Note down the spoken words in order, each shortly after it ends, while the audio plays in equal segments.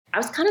I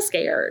was kind of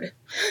scared.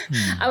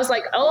 I was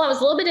like, I was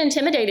a little bit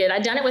intimidated.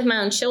 I'd done it with my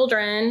own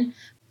children,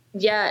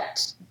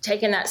 yet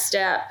taking that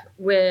step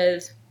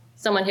with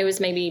someone who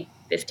was maybe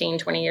 15,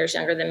 20 years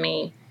younger than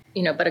me,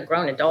 but a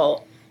grown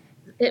adult,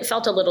 it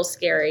felt a little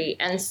scary.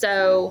 And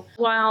so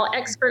while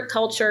expert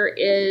culture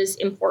is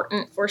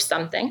important for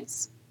some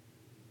things,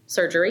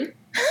 surgery,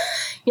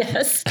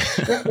 yes,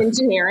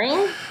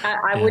 engineering,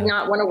 I would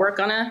not want to work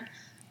on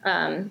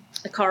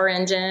a car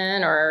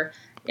engine or,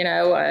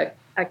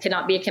 I could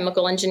not be a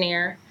chemical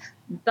engineer.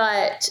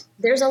 But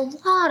there's a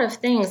lot of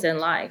things in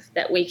life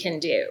that we can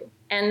do.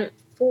 And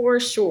for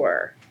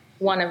sure,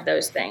 one of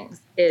those things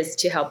is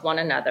to help one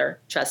another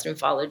trust and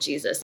follow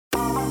Jesus.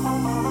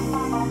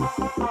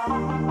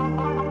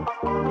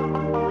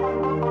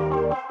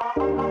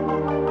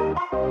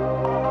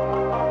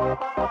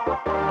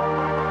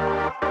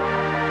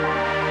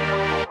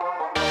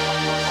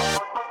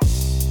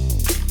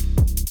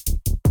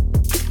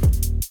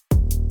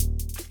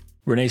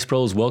 Renée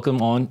Sproles,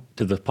 welcome on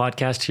to the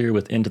podcast here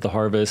with Into the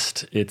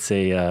Harvest. It's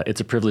a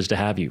privilege to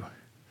have you.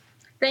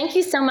 Thank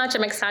you so much.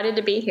 I'm excited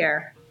to be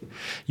here.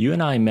 You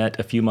and I met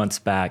a few months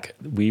back.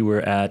 We were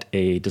at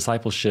a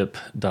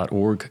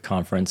discipleship.org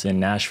conference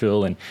in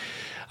Nashville, and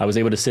I was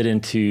able to sit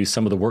into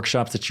some of the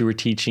workshops that you were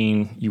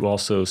teaching. You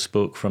also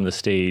spoke from the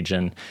stage,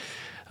 and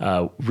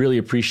really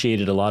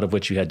appreciated a lot of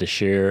what you had to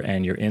share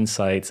and your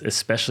insights,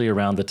 especially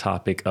around the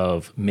topic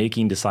of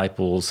making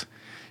disciples,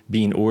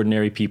 being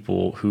ordinary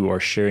people who are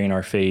sharing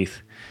our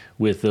faith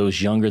with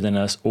those younger than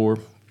us, or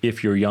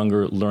if you're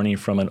younger, learning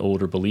from an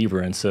older believer.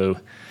 And so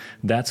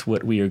that's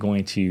what we are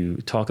going to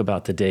talk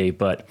about today.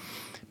 But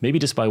maybe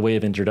just by way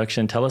of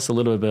introduction, tell us a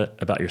little bit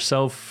about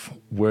yourself,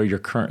 where you're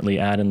currently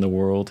at in the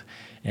world,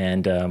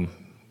 and a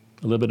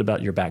little bit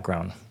about your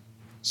background.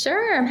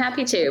 Sure, I'm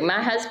happy to.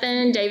 My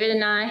husband, David,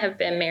 and I have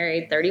been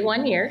married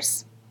 31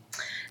 years.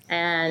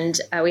 And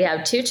we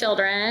have two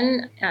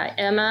children.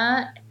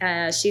 Emma,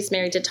 she's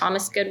married to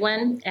Thomas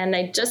Goodwin, and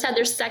they just had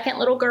their second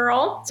little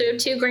girl. So we have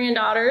two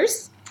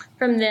granddaughters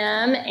from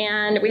them.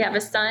 And we have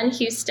a son,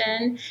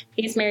 Houston.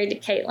 He's married to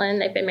Caitlin.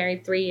 They've been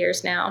married 3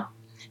 years now.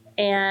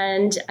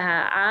 And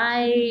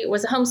I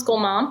was a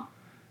homeschool mom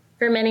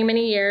for many,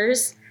 many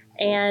years,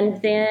 and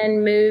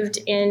then moved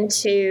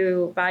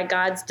into, by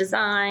God's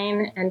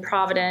design and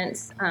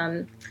providence,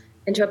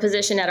 into a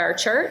position at our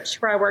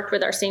church where I worked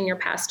with our senior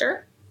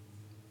pastor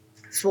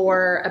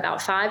for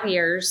about 5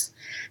 years.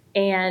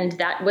 And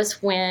that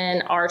was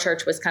when our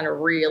church was kind of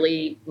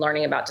really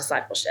learning about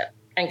discipleship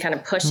and kind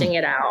of pushing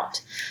it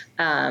out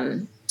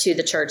to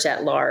the church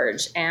at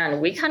large. And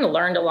we kind of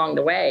learned along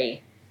the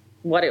way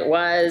what it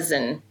was.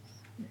 And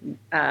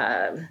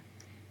I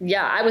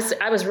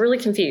was really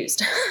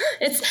confused.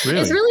 It's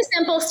really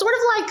simple, sort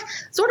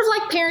of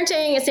like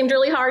parenting. It seemed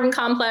really hard and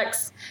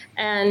complex.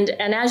 And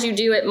as you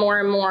do it more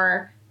and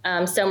more,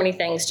 so many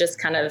things just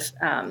kind of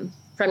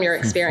from your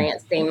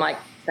experience seem like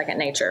second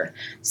nature.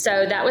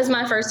 So that was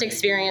my first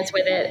experience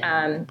with it.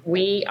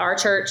 Our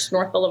church,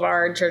 North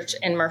Boulevard Church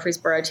in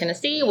Murfreesboro,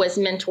 Tennessee, was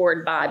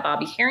mentored by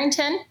Bobby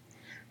Harrington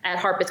at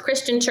Harpeth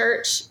Christian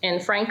Church in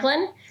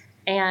Franklin.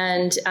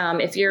 And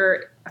if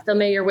you're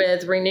familiar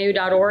with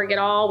renew.org at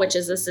all, which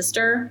is a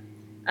sister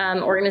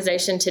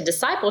organization to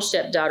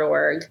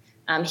discipleship.org,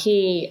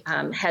 he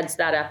heads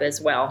that up as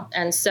well.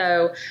 And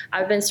so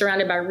I've been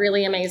surrounded by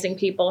really amazing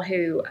people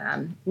who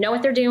know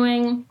what they're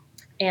doing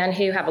and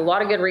who have a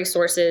lot of good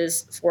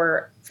resources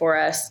for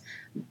us.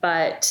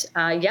 But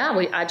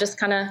I just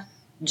kind of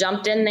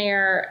jumped in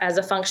there as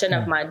a function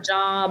of my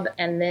job,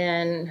 and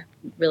then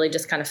really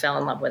just kind of fell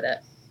in love with it.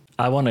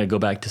 I want to go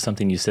back to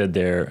something you said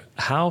there.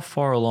 How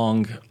far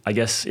along, I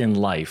guess, in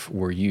life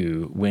were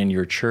you when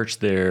your church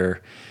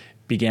there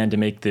began to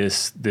make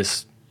this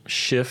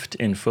shift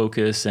in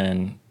focus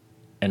and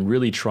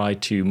really try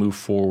to move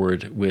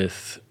forward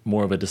with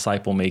more of a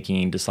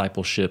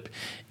discipleship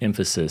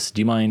emphasis?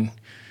 Do you mind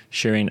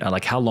sharing,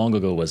 how long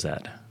ago was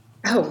that?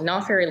 Oh,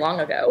 not very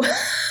long ago.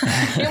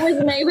 It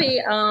was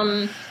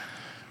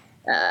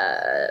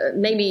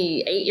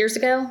maybe 8 years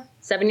ago,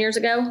 7 years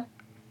ago.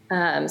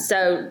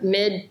 So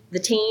mid the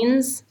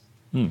teens.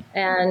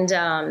 And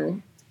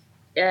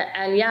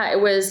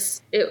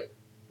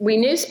we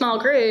knew small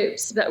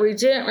groups, but we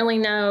didn't really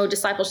know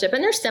discipleship.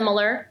 And they're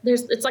similar.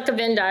 It's like a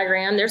Venn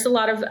diagram. There's a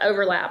lot of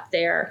overlap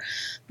there.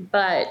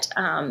 But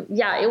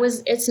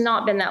it's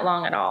not been that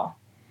long at all.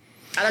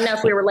 I don't know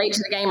if we were late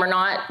to the game or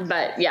not,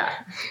 but yeah.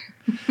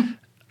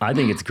 I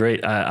think it's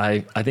great.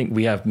 I think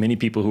we have many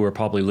people who are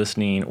probably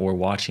listening or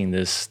watching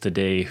this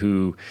today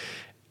who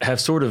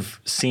have sort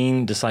of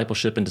seen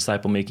discipleship and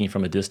disciple making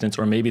from a distance,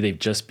 or maybe they've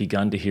just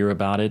begun to hear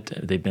about it.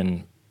 They've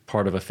been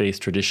part of a faith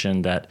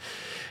tradition that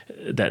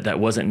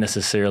wasn't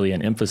necessarily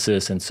an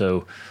emphasis. And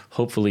so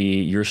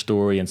hopefully your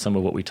story and some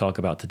of what we talk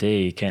about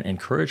today can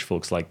encourage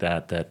folks like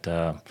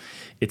that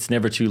it's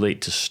never too late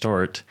to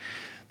start.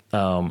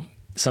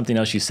 Something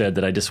else you said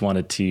that I just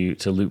wanted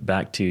to loop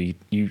back to,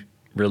 you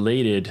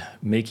related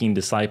making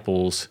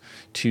disciples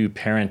to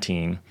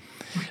parenting,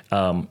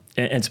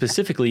 and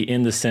specifically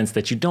in the sense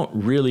that you don't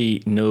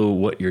really know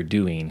what you're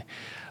doing.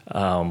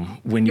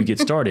 when you get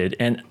started.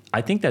 And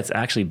I think that's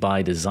actually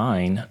by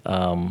design.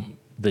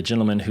 The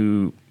gentleman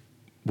who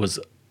was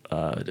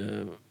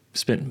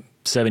spent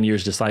 7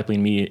 years discipling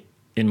me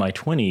in my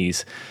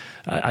 20s,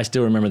 I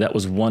still remember that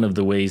was one of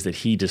the ways that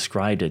he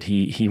described it.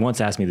 He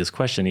once asked me this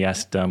question. He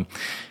asked,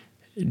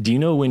 do you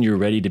know when you're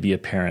ready to be a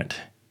parent?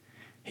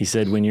 He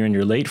said, when you're in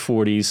your late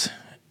 40s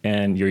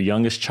and your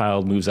youngest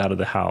child moves out of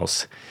the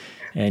house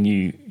and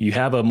you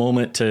have a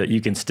moment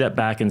you can step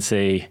back and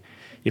say,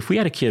 if we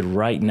had a kid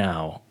right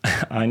now,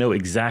 I know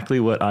exactly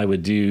what I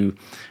would do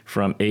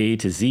from A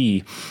to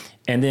Z.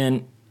 And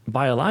then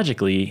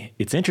biologically,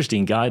 it's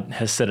interesting. God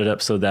has set it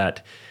up so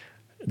that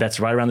that's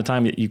right around the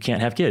time that you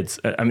can't have kids.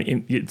 I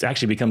mean, it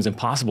actually becomes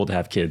impossible to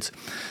have kids.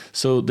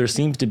 So there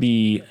seems to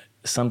be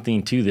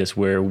something to this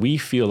where we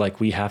feel like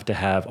we have to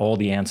have all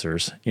the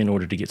answers in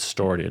order to get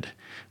started,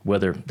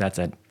 whether that's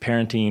at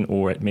parenting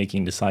or at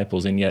making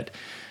disciples. And yet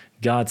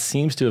God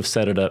seems to have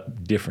set it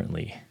up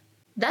differently.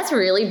 That's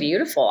really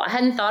beautiful. I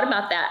hadn't thought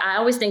about that. I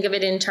always think of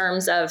it in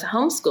terms of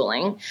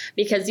homeschooling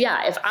because,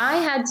 if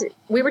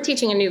we were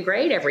teaching a new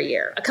grade every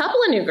year, a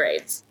couple of new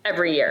grades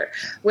every year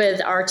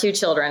with our two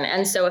children.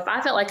 And so if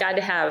I felt like I'd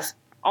have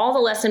all the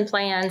lesson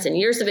plans and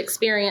years of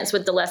experience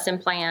with the lesson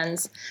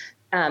plans,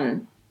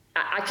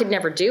 I could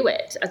never do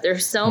it.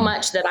 There's so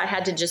much that I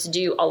had to just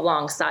do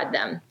alongside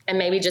them and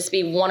maybe just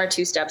be one or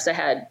two steps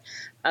ahead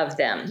of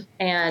them.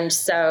 And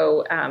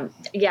so,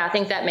 I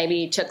think that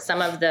maybe took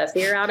some of the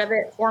fear out of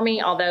it for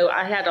me, although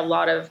I had a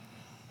lot of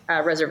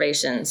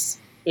reservations,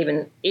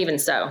 even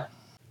so.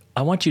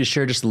 I want you to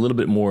share just a little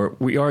bit more.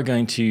 We are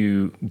going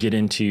to get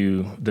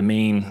into the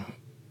main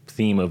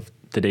theme of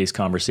today's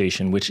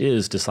conversation, which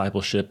is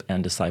discipleship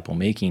and disciple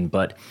making.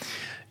 But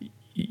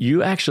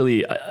you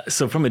actually,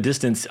 so from a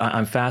distance,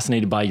 I'm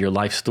fascinated by your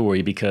life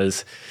story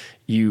because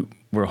you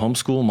were a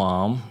homeschool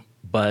mom,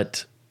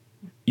 but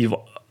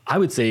I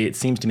would say it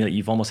seems to me that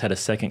you've almost had a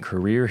second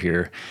career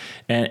here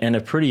and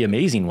a pretty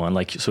amazing one.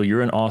 So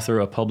you're an author,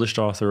 a published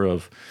author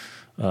of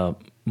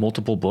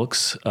multiple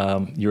books.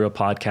 You're a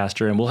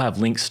podcaster, and we'll have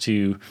links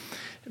to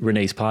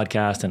Renee's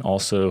podcast and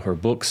also her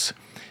books.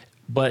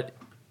 But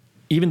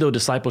even though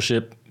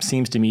discipleship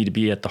seems to me to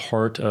be at the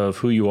heart of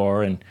who you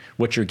are and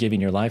what you're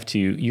giving your life to,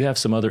 you have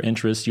some other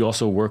interests. You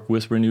also work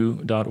with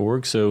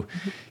renew.org. So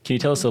can you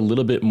tell us a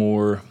little bit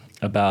more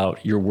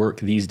about your work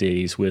these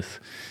days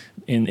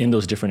in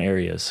those different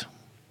areas?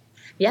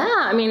 Yeah,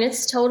 I mean,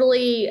 it's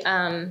totally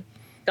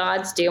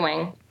God's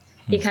doing.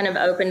 He kind of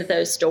opened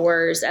those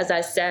doors. As I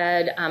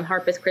said,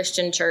 Harpeth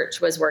Christian Church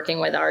was working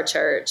with our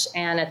church.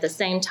 And at the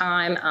same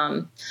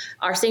time,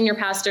 our senior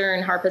pastor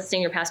and Harpeth's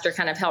senior pastor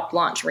kind of helped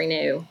launch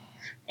Renew.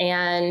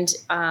 And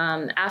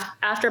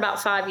after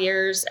about 5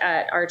 years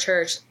at our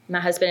church, my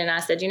husband and I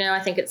said, I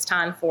think it's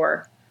time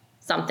for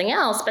something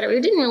else, but we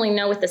didn't really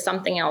know what the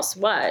something else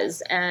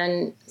was.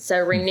 And so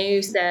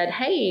Renew said,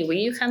 hey, will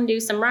you come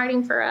do some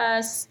writing for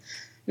us?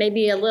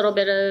 Maybe a little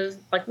bit of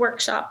like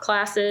workshop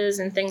classes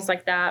and things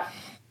like that.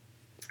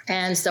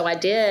 And so I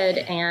did.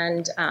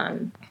 And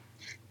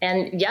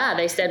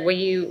they said, will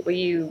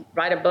you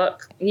write a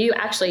book?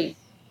 The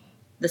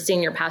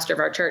senior pastor of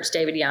our church,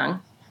 David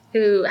Young,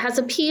 who has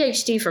a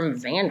PhD from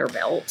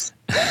Vanderbilt.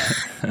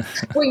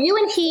 Well, you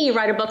and he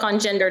write a book on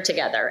gender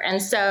together.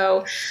 And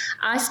so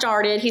I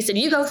started, he said,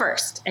 you go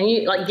first and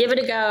you give it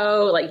a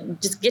go,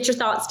 just get your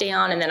thoughts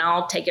down and then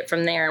I'll take it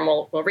from there and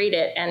we'll read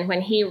it. And when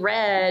he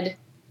read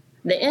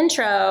the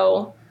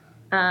intro,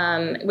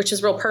 which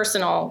is a real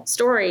personal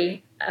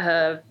story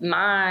of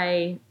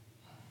my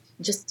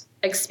just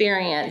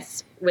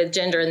experience with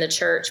gender in the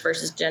church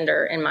versus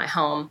gender in my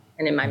home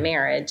and in my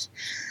marriage,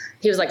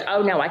 he was like,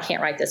 oh, no, I can't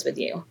write this with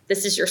you.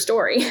 This is your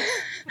story.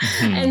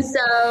 Mm-hmm. And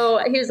so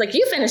he was like,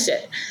 you finish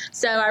it.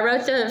 So I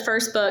wrote the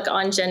first book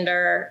on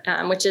gender,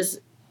 which is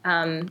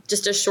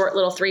just a short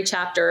little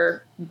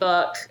 3-chapter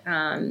book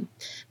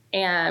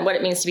and what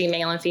it means to be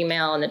male and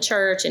female in the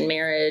church and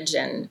marriage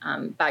and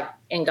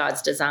in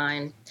God's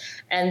design.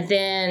 And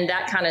then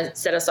that kind of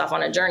set us off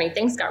on a journey.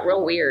 Things got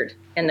real weird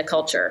in the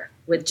culture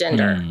with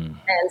gender.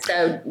 And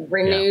so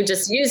Renew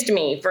just used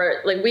me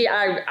for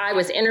I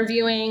was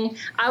interviewing.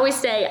 I always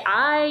say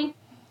I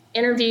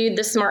interviewed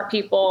the smart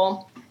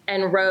people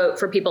and wrote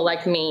for people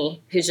like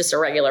me, who's just a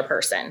regular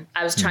person.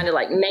 I was trying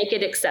to make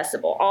it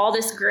accessible. All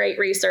this great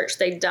research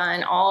they've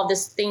done, all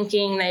this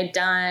thinking they've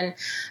done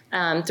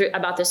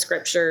about the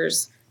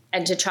scriptures,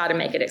 and to try to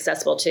make it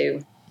accessible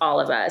to all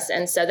of us.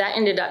 And so that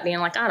ended up being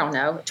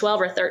 12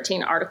 or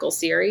 13 article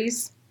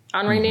series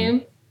on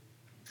Renew.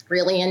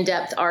 Really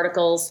in-depth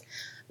articles,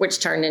 which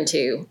turned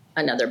into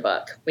another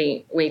book.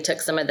 We took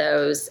some of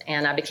those,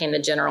 and I became the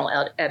general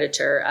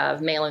editor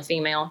of Male and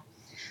Female,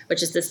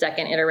 which is the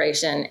second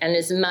iteration, and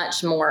is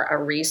much more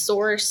a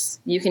resource.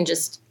 You can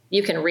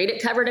read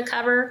it cover to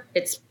cover.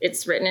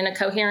 It's written in a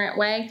coherent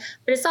way,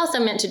 but it's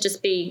also meant to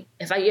just be,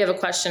 if you have a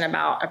question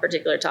about a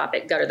particular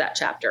topic, go to that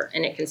chapter,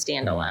 and it can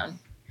stand alone.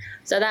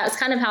 So that was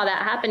kind of how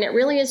that happened. It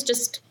really is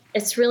just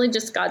it's really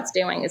just God's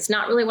doing. It's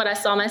not really what I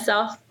saw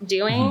myself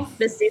doing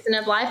this season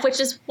of life, which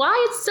is why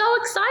it's so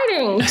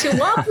exciting to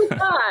walk with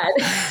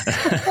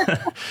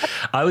God.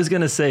 I was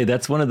going to say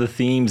that's one of the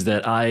themes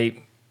that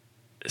I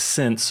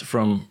sense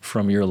from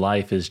your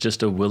life is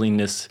just a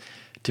willingness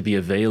to be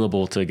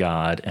available to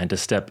God and to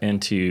step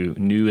into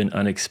new and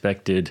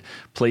unexpected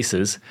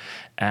places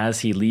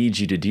as he leads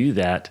you to do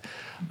that.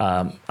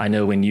 I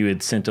know when you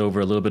had sent over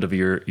a little bit of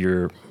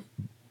your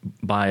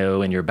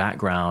bio and your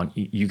background,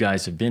 you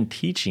guys have been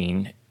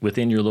teaching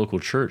within your local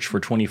church for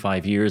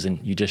 25 years, and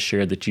you just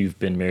shared that you've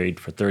been married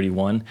for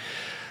 31.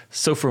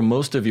 So for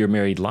most of your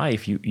married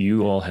life,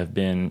 you all have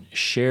been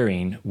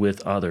sharing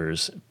with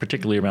others,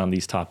 particularly around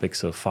these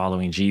topics of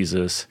following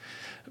Jesus,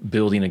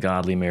 building a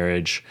godly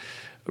marriage,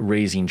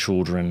 raising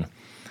children.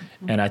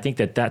 And I think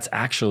that that's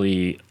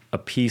actually a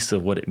piece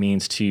of what it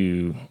means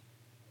to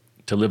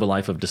live a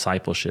life of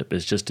discipleship,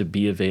 is just to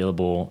be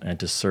available and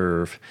to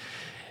serve,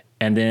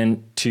 and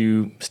then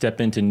to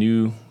step into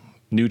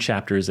new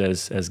chapters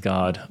as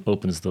God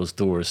opens those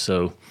doors.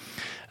 So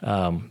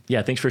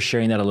thanks for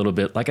sharing that a little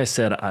bit. Like I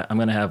said, I'm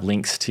going to have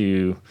links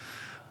to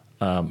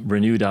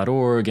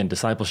renew.org and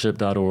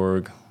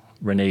discipleship.org,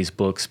 Renee's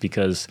books,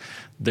 because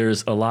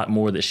there's a lot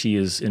more that she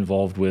is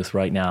involved with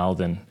right now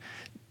than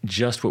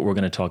just what we're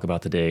going to talk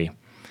about today.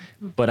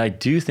 But I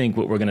do think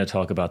what we're going to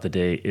talk about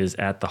today is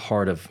at the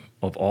heart of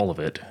all of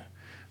it,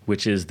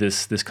 which is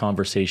this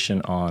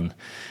conversation on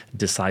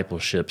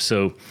discipleship.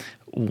 So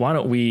why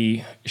don't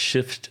we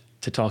shift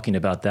to talking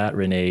about that,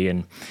 Renee?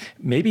 And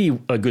maybe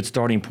a good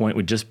starting point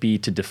would just be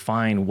to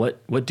define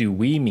what do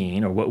we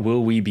mean, or what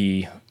will we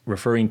be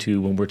referring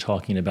to when we're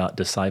talking about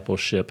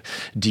discipleship.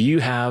 Do you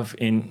have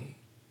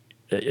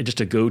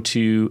just a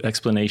go-to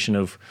explanation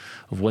of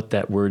what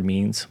that word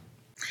means?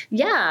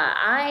 Yeah,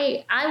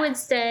 I would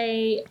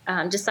say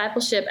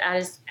discipleship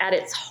at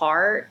its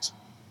heart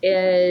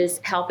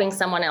is helping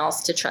someone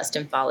else to trust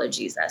and follow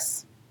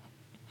Jesus.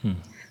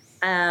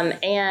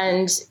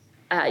 And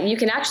you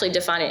can actually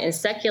define it in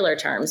secular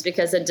terms,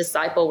 because a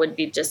disciple would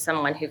be just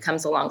someone who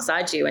comes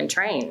alongside you and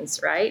trains,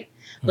 right?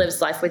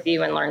 Lives life with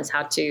you and learns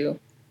how to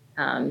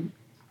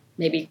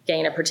maybe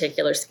gain a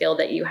particular skill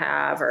that you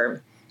have,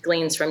 or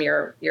gleans from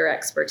your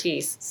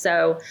expertise.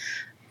 So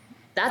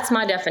that's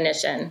my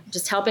definition,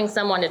 just helping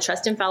someone to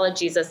trust and follow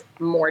Jesus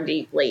more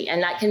deeply.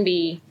 And that can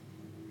be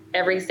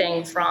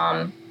everything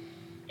from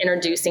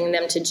introducing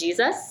them to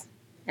Jesus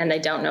and they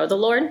don't know the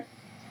Lord,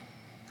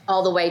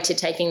 all the way to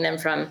taking them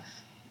from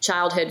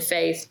childhood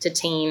faith to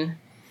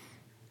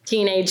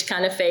teenage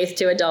kind of faith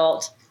to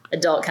adult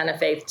kind of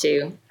faith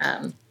to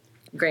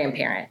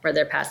grandparent, where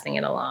they're passing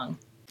it along.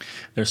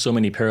 There's so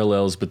many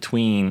parallels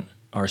between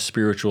our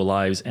spiritual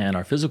lives and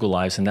our physical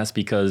lives, and that's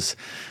because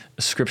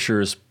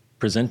scriptures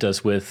present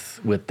us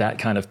with that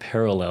kind of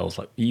parallels.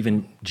 Like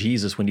even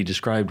Jesus, when he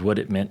described what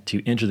it meant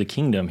to enter the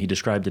kingdom, he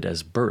described it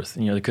as birth.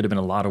 There could have been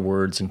a lot of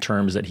words and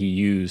terms that he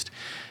used,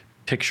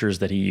 pictures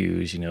that he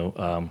used,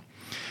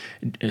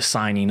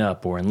 signing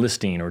up or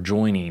enlisting or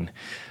joining,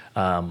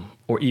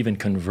 or even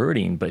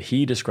converting, but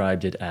he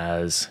described it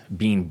as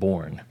being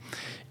born.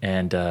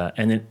 And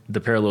then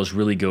the parallels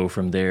really go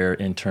from there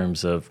in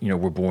terms of,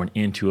 we're born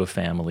into a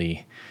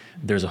family.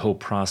 There's a whole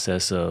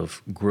process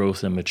of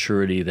growth and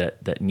maturity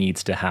that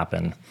needs to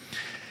happen.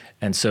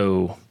 And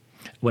so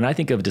when I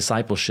think of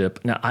discipleship,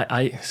 now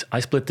I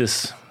split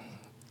this,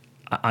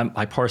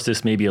 I parse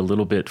this maybe a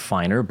little bit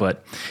finer,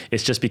 but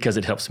it's just because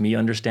it helps me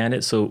understand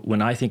it. So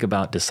when I think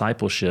about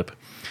discipleship,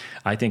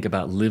 I think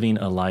about living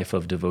a life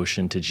of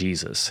devotion to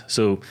Jesus.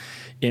 So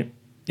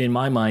in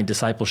my mind,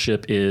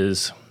 discipleship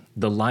is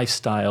the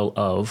lifestyle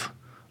of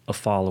a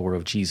follower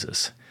of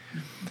Jesus.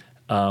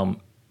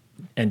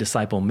 And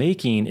disciple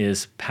making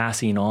is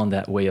passing on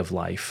that way of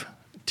life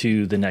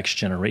to the next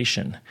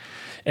generation.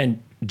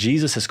 And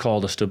Jesus has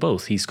called us to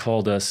both. He's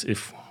called us,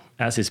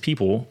 as his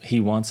people, he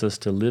wants us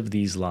to live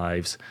these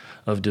lives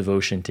of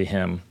devotion to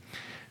him.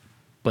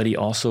 But he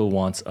also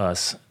wants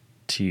us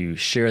to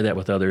share that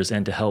with others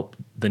and to help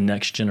the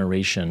next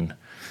generation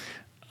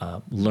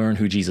learn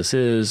who Jesus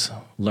is,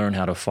 learn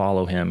how to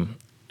follow him,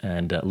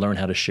 and learn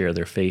how to share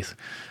their faith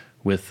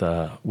with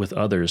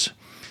others.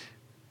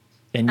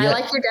 And yet,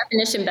 I like your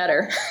definition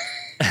better.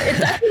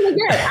 It's actually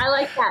good. I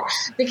like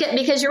that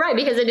because you're right,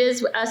 because it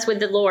is us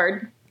with the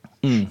Lord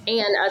and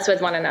us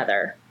with one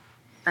another.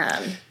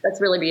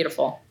 That's really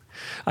beautiful.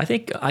 I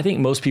think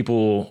most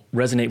people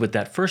resonate with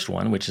that first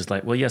one, which is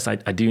like, well, yes, I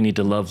do need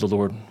to love the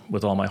Lord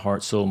with all my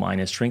heart, soul, mind,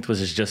 and strength,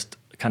 which is just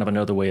kind of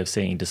another way of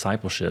saying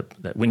discipleship.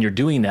 That when you're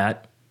doing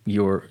that,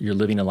 you're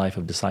living a life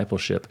of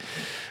discipleship.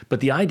 But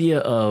the idea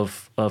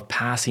of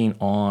passing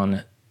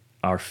on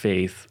our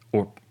faith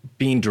or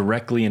being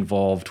directly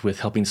involved with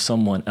helping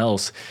someone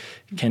else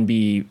can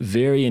be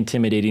very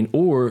intimidating,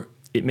 or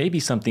it may be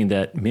something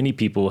that many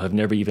people have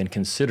never even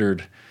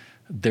considered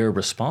they're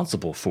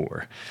responsible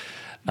for.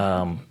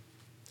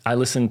 I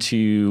listened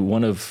to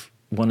one of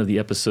the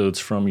episodes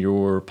from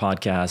your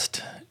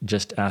podcast,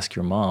 Just Ask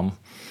Your Mom,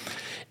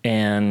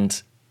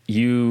 and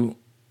you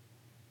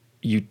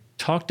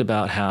talked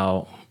about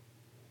how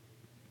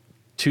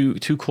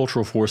two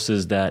cultural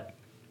forces that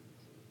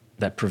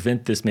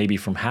prevent this maybe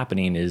from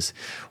happening is,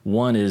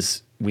 one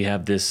is we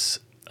have this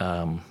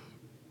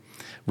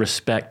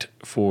respect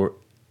for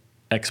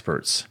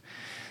experts.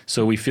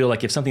 So we feel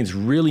like if something's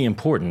really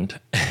important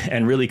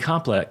and really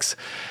complex,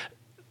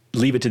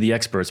 leave it to the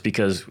experts,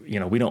 because,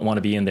 we don't want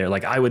to be in there.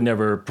 Like, I would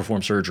never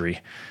perform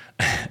surgery.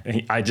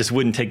 I just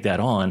wouldn't take that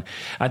on.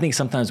 I think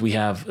sometimes we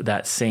have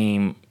that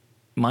same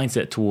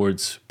mindset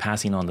towards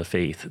passing on the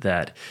faith,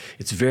 that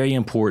it's very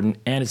important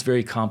and it's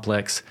very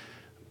complex.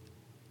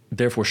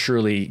 Therefore,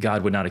 surely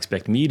God would not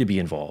expect me to be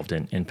involved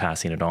in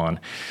passing it on.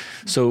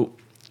 So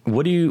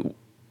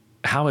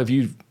how have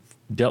you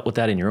dealt with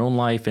that in your own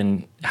life,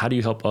 and how do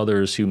you help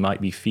others who might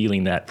be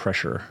feeling that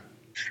pressure?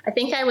 I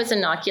think I was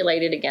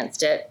inoculated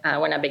against it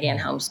when I began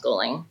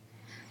homeschooling.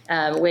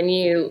 When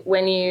you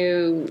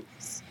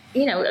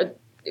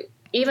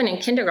even in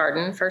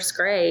kindergarten, first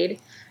grade,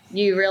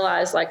 you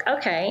realize, like,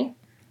 okay,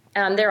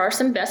 there are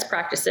some best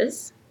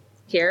practices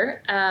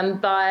here,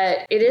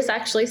 but it is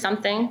actually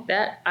something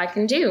that I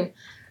can do.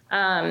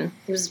 It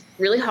was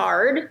really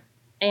hard,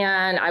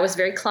 and I was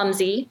very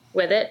clumsy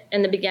with it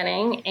in the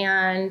beginning.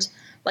 And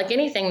like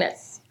anything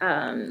that's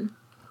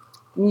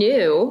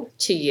new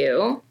to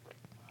you,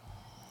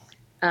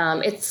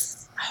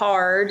 it's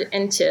hard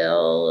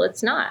until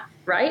it's not,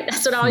 right?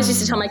 That's what I always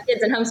used to tell my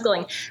kids in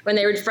homeschooling when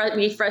they would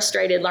be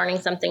frustrated learning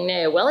something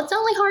new. Well, it's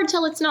only hard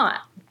till it's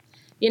not.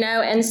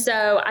 And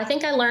so I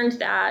think I learned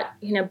that,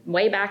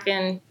 way back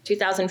in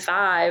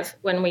 2005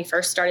 when we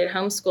first started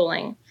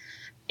homeschooling.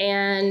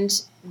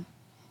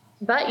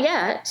 But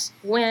yet,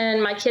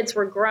 when my kids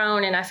were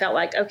grown and I felt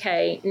like,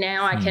 okay,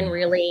 now I can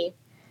really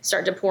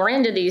start to pour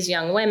into these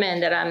young women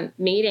that I'm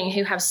meeting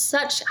who have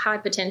such high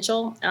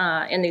potential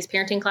in these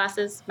parenting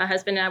classes my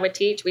husband and I would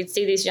teach. We'd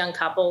see these young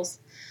couples,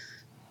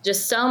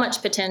 just so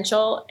much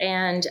potential.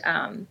 And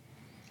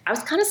I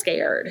was kind of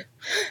scared.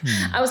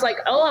 I was like,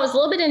 I was a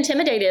little bit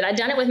intimidated. I'd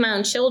done it with my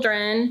own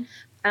children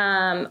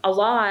a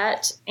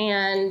lot.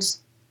 And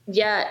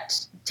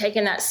yet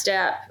taking that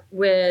step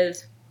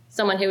with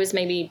someone who was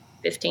maybe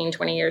 15,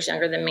 20 years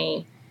younger than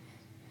me,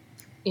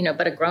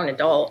 but a grown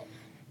adult,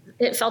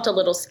 it felt a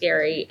little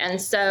scary.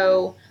 And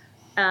so,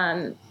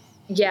 while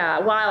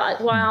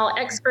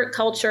expert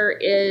culture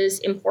is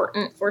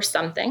important for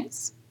some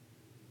things,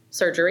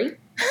 surgery,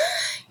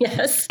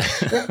 yes,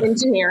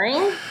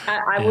 engineering,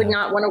 I would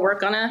not want to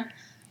work on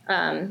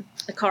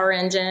a car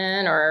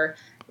engine, or,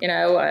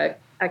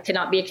 I could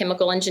not be a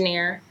chemical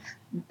engineer.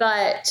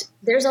 But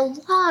there's a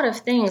lot of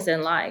things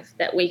in life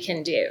that we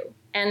can do.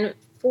 And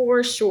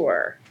for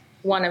sure,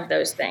 one of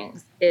those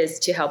things is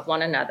to help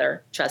one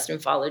another trust and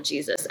follow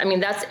Jesus. I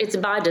mean, it's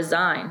by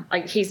design.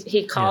 Like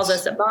he calls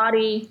us a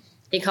body.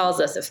 He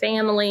calls us a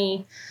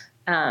family.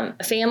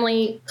 A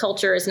family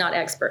culture is not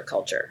expert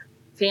culture.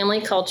 Family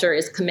culture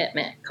is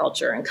commitment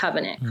culture and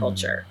covenant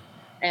culture.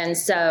 And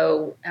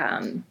so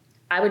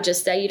I would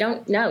just say, you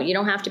don't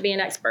have to be an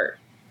expert.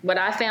 What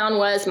I found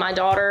was my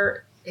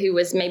daughter, who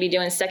was maybe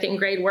doing second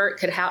grade work,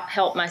 could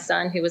help my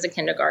son, who was a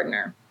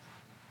kindergartner.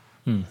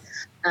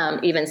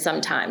 Even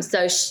sometimes.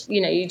 So,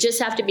 you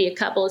just have to be a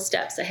couple of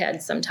steps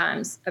ahead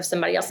sometimes of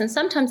somebody else. And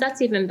sometimes that's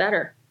even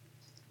better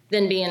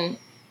than being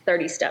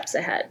 30 steps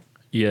ahead.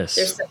 Yes.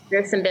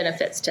 There's some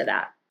benefits to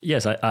that.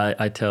 Yes.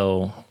 I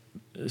tell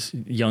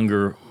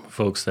younger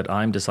folks that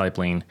I'm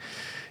discipling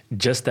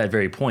just that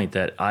very point,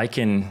 that I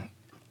can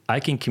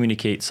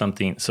communicate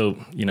something. So,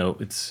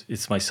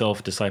 it's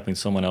myself discipling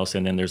someone else,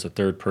 and then there's a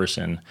third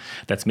person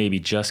that's maybe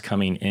just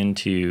coming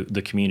into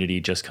the community,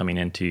 just coming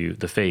into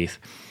the faith.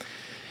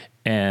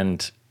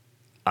 And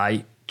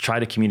I try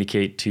to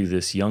communicate to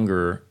this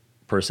younger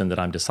person that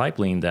I'm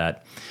discipling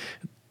that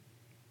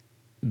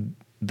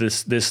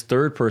this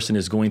third person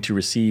is going to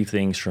receive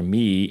things from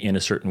me in a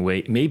certain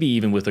way, maybe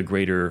even with a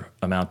greater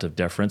amount of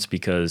deference,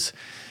 because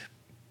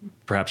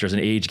perhaps there's an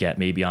age gap.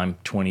 Maybe I'm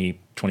 20,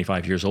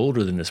 25 years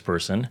older than this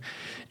person.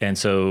 And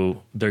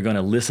so they're going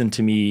to listen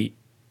to me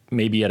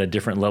maybe at a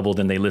different level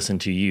than they listen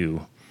to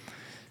you.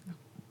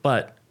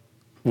 But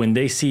when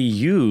they see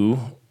you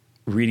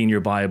reading your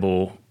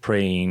Bible,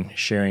 praying,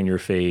 sharing your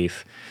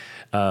faith,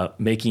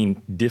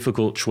 making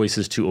difficult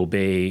choices to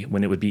obey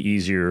when it would be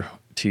easier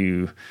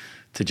to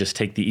just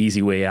take the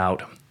easy way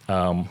out,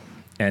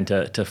 and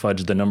to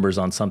fudge the numbers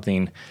on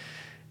something,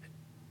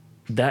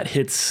 that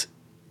hits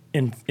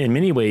in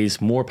many ways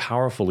more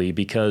powerfully,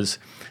 because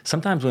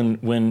sometimes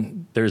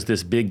when there's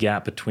this big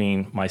gap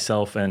between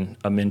myself and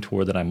a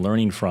mentor that I'm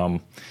learning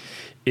from,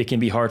 it can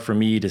be hard for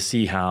me to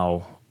see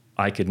how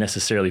I could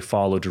necessarily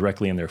follow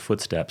directly in their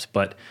footsteps.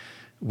 But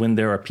when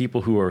there are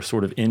people who are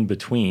sort of in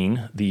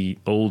between the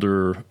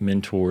older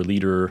mentor,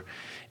 leader,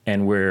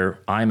 and where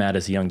I'm at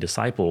as a young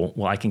disciple,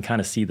 well, I can kind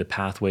of see the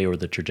pathway or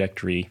the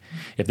trajectory,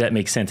 if that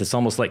makes sense. It's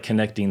almost like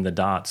connecting the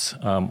dots.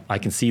 I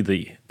can see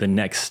the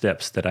next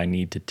steps that I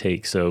need to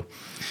take. So,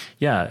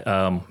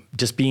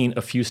 just being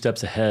a few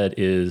steps ahead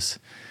is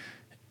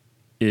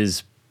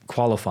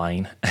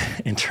qualifying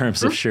in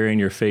terms of sharing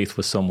your faith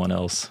with someone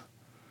else.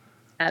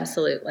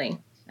 Absolutely.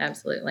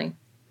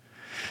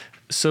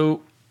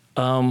 So,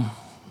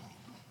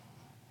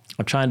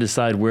 I'm trying to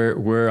decide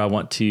where I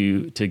want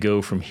to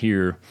go from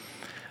here.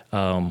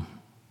 What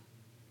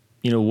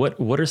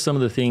are some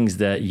of the things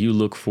that you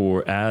look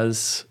for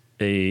as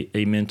a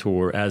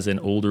mentor, as an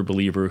older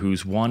believer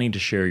who's wanting to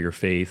share your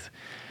faith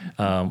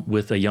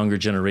with a younger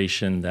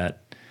generation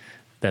that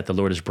the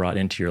Lord has brought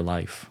into your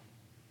life?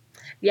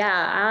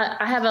 Yeah,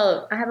 I have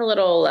a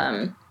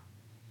little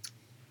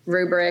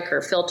rubric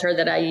or filter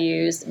that I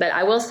use, but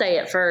I will say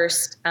at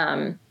first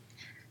that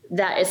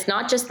it's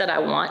not just that I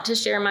want to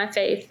share my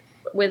faith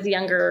with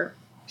younger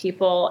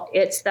people,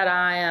 it's that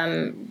I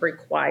am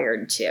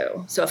required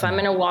to. So if I'm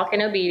going to walk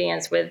in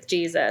obedience with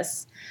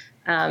Jesus,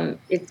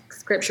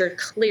 Scripture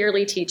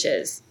clearly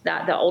teaches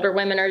that the older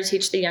women are to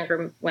teach the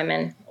younger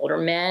women, older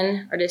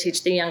men are to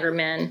teach the younger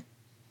men.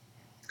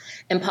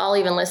 And Paul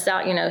even lists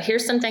out,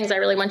 here's some things I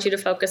really want you to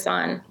focus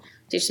on.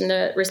 Teach them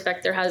to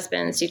respect their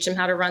husbands, teach them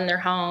how to run their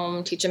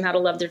home, teach them how to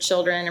love their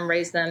children and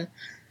raise them.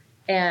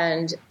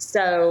 And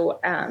so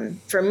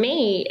for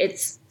me,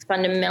 it's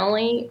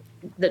fundamentally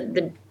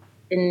the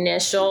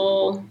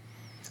initial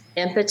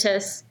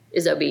impetus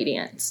is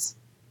obedience.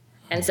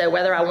 And so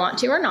whether I want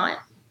to or not,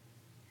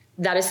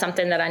 that is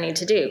something that I need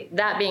to do.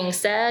 That being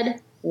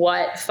said,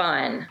 what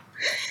fun.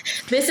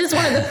 This is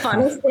one of the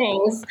funnest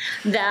things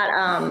that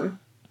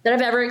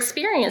I've ever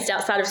experienced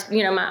outside of,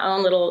 my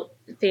own little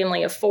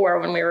family of 4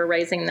 when we were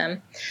raising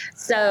them.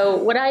 So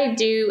what I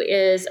do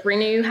is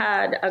Renée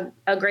had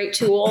a great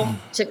tool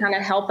to kind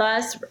of help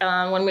us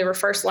when we were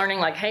first learning,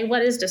 like, hey,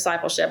 what is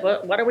discipleship?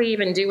 What are we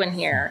even doing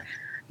here?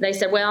 They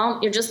said, well,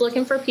 you're just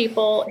looking for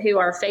people who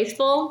are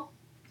faithful,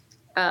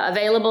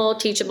 available,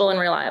 teachable, and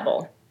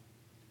reliable.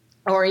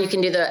 Or you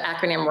can do the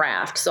acronym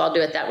RAFT. So I'll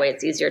do it that way.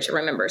 It's easier to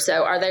remember.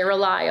 So are they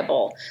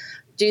reliable?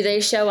 Do they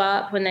show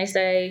up when they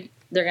say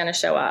they're going to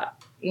show up?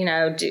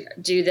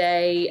 Do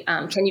they,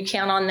 can you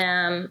count on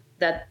them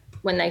that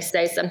when they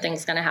say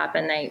something's going to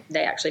happen,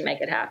 they actually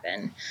make it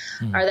happen?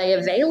 Are they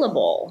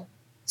available?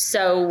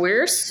 So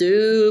we're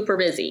super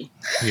busy.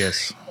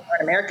 Yes.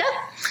 In America.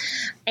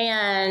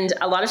 And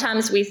a lot of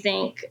times we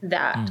think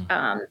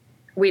that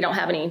we don't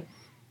have any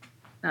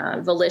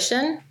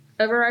volition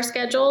over our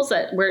schedules,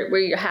 that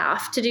we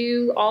have to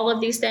do all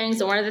of these things.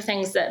 And one of the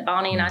things that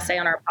Bonnie and I say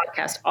on our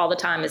podcast all the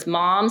time is,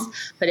 moms,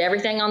 put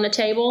everything on the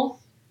table.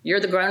 You're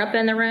the grown-up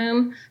in the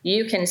room.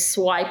 You can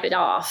swipe it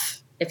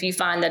off if you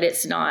find that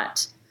it's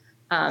not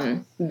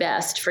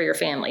best for your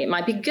family. It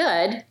might be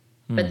good,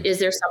 but is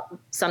there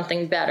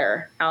something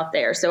better out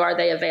there? So are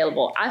they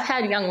available? I've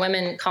had young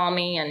women call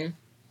me and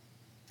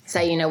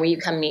say, will you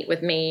come meet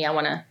with me? I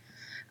want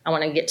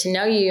to get to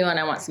know you and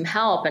I want some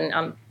help.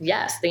 And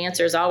yes, the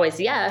answer is always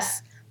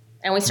yes.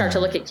 And we start to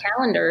look at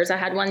calendars. I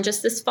had one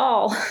just this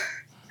fall,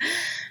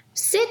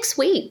 6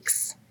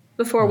 weeks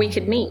before we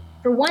could meet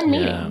for one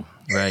meeting.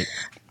 Right.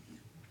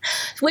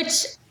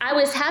 Which I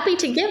was happy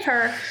to give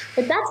her,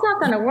 but that's not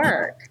going to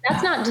work.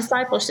 That's not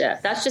discipleship.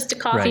 That's just a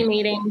coffee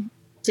meeting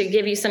to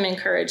give you some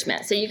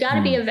encouragement. So you got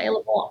to be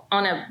available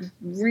on a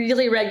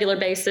really regular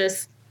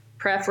basis,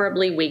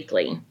 preferably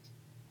weekly.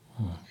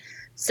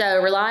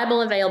 So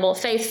reliable, available,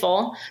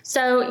 faithful.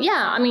 So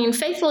yeah,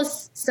 faithful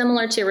is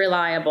similar to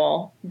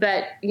reliable,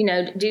 but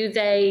do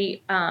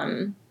they,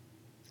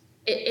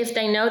 if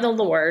they know the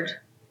Lord,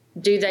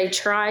 do they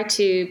try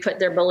to put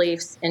their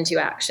beliefs into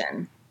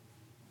action?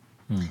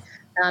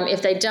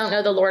 If they don't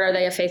know the Lord, are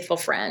they a faithful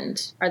friend?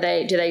 Do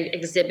they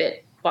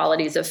exhibit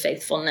qualities of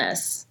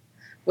faithfulness,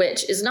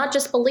 which is not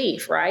just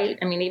belief, right?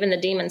 Even the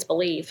demons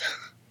believe,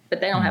 but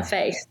they don't have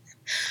faith.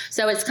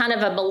 So it's kind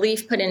of a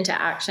belief put into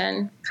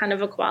action, kind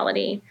of a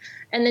quality.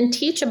 And then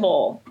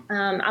teachable.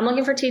 I'm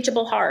looking for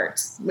teachable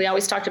hearts. We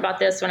always talked about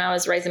this when I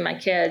was raising my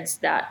kids,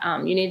 that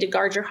you need to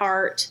guard your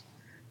heart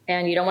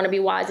and you don't want to be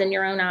wise in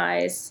your own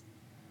eyes.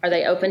 Are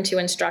they open to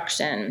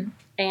instruction?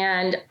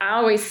 And I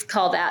always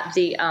call that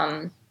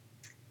the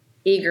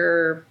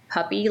eager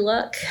puppy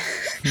look.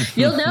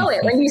 You'll know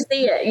it when you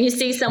see it. You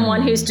see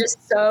someone who's just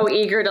so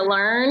eager to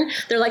learn.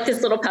 They're like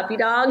this little puppy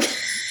dog.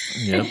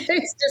 Yep.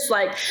 It's just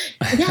like,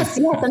 yes,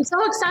 I'm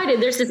so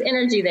excited. There's this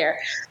energy there.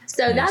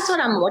 So that's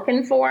what I'm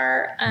looking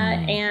for.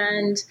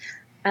 And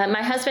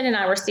my husband and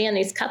I were seeing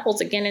these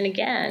couples again and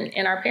again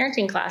in our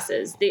parenting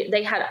classes.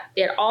 They had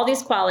all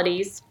these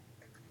qualities.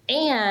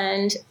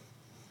 And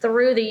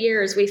through the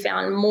years, we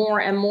found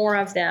more and more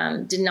of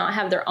them did not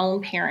have their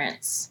own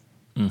parents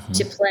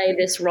to play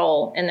this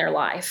role in their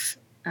life,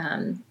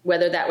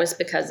 whether that was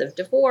because of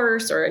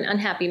divorce or an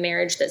unhappy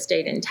marriage that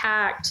stayed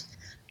intact.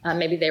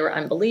 Maybe they were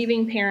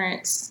unbelieving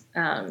parents,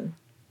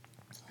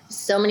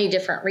 so many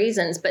different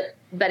reasons.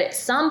 But at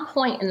some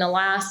point in the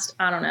last,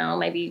 I don't know,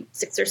 maybe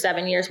 6 or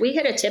 7 years, we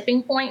hit a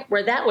tipping point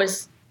where that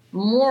was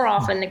more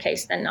often the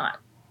case than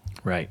not.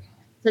 Right.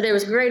 So there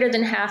was greater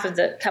than half of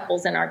the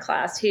couples in our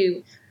class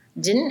who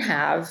didn't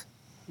have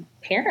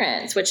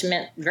parents, which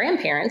meant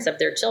grandparents of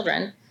their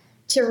children,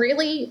 to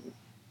really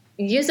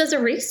use as a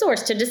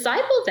resource to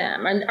disciple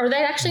them, or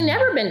they'd actually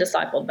never been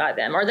discipled by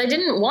them, or they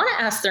didn't want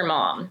to ask their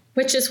mom,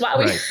 which is why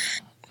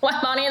why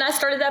Bonnie and I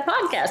started that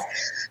podcast,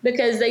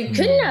 because they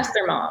couldn't ask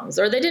their moms,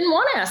 or they didn't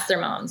want to ask their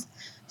moms.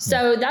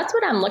 So that's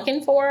what I'm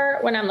looking for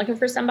when I'm looking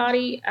for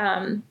somebody.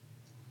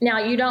 Now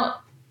you don't,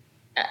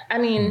 I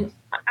mean,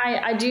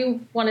 I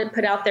do want to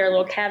put out there a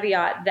little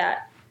caveat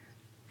that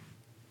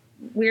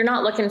we're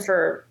not looking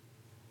for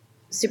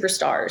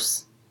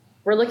superstars.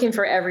 We're looking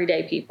for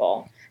everyday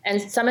people. And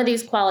some of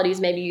these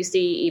qualities, maybe you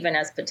see even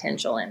as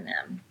potential in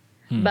them.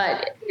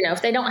 But,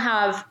 if they don't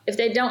have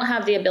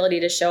the ability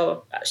to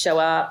show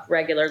up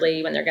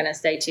regularly when they're going to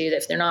say to,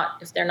 if they're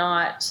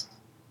not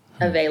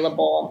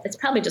available, it's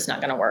probably just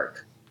not going to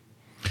work.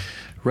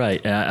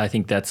 Right. And I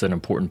think that's an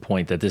important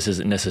point, that this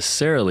isn't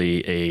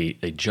necessarily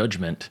a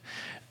judgment,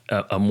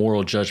 a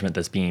moral judgment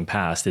that's being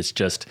passed. It's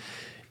just,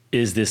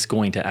 is this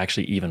going to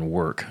actually even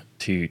work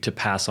to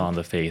pass on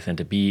the faith and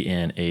to be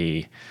in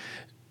a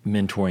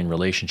mentoring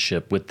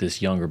relationship with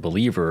this younger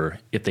believer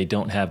if they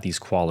don't have these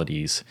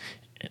qualities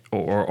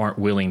or aren't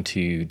willing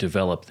to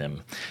develop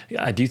them?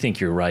 I do think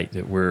you're right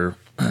that we're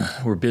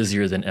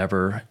busier than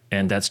ever,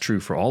 and that's true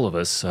for all of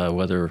us,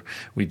 whether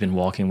we've been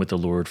walking with the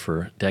Lord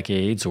for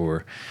decades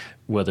or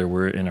whether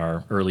we're in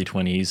our early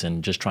 20s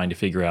and just trying to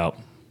figure out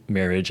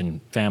marriage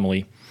and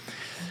family.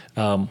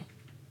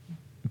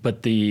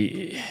 But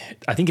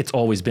I think it's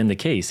always been the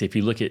case. If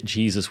you look at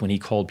Jesus when he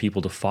called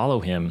people to follow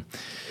him,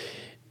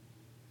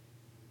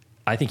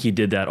 I think he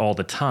did that all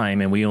the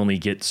time, and we only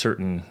get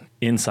certain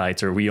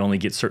insights, or we only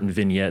get certain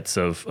vignettes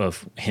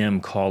of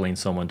him calling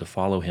someone to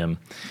follow him.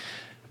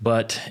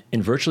 But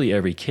in virtually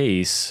every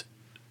case,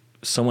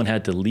 someone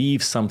had to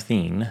leave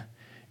something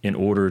in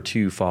order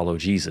to follow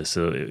Jesus.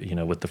 So,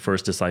 with the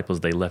first disciples,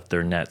 they left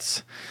their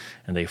nets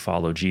and they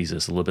followed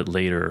Jesus. A little bit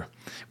later,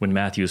 when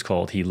Matthew is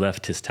called, he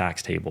left his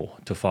tax table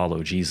to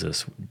follow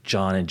Jesus.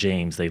 John and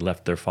James, they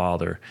left their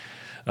father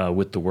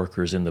with the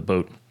workers in the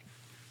boat.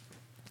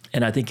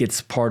 And I think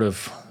it's part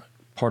of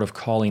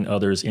calling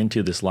others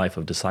into this life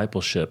of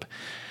discipleship,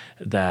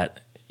 that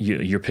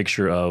your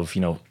picture of,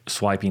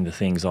 swiping the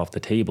things off the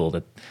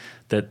table,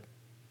 that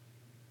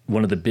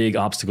one of the big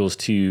obstacles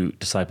to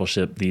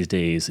discipleship these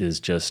days is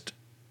just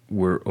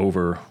we're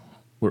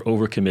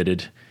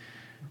overcommitted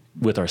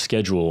with our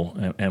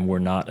schedule, and we're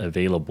not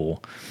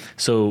available.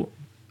 So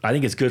I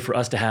think it's good for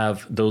us to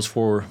have those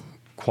 4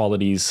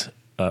 qualities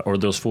or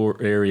those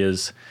 4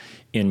 areas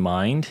in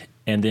mind,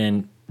 and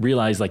then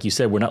realize, like you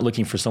said, we're not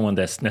looking for someone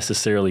that's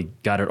necessarily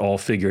got it all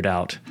figured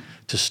out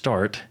to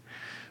start,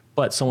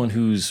 but someone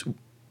who's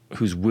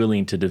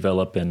willing to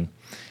develop and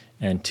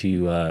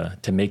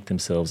to make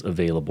themselves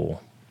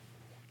available.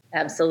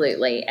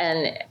 Absolutely.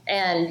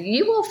 And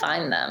you will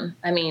find them.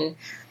 I mean,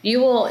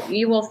 you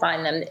will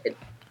find them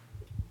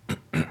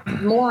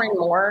more and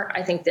more.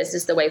 I think this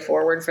is the way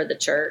forward for the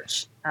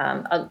church.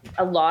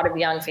 A lot of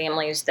young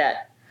families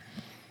that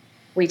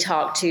we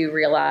talk to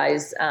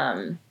realize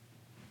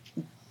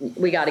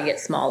we got to get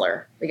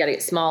smaller. We got to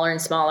get smaller and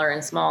smaller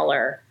and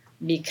smaller,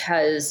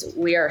 because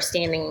we are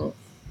standing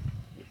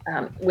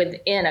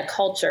within a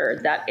culture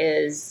that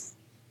is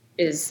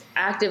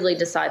actively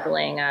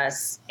discipling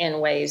us in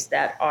ways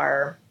that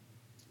are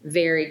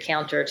very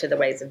counter to the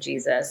ways of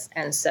Jesus.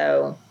 And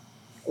so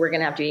we're going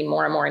to have to be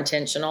more and more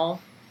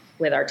intentional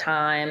with our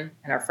time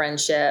and our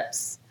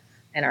friendships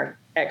and our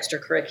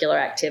extracurricular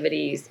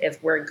activities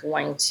if we're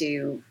going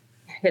to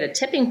hit a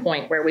tipping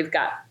point where we've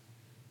got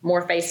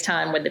more face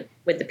time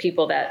with the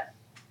people that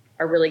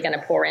are really going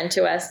to pour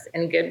into us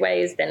in good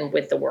ways than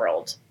with the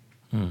world.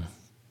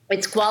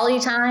 It's quality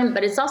time,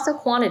 but it's also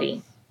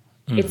quantity.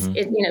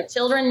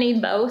 Children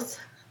need both.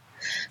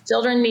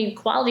 Children need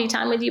quality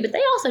time with you, but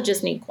they also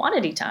just need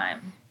quantity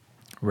time.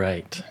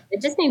 Right. They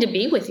just need to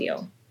be with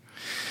you.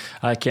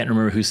 I can't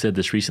remember who said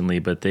this recently,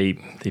 but they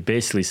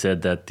basically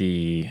said that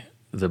the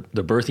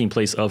birthing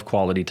place of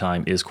quality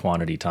time is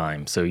quantity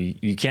time. So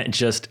you can't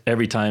just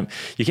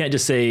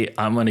say,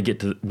 I'm going to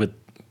get with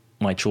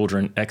my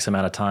children X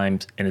amount of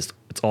times and it's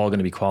all going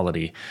to be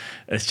quality.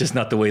 It's just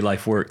not the way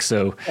life works.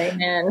 So,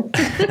 amen.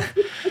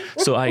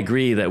 So I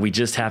agree that we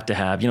just have to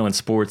have, in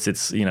sports,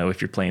 it's,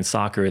 if you're playing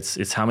soccer,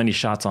 it's how many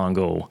shots on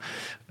goal.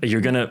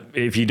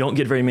 If you don't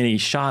get very many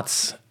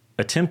shots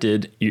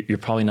attempted, you're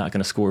probably not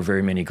going to score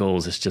very many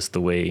goals. It's just the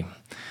way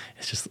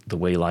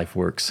life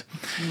works.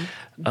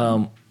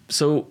 Mm-hmm.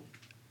 So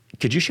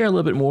could you share a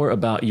little bit more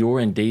about your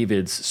and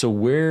David's? So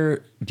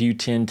where do you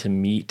tend to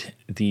meet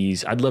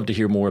these? I'd love to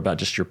hear more about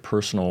just your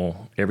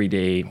personal,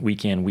 everyday,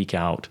 week in, week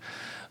out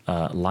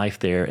life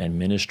there and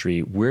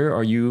ministry. Where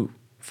are you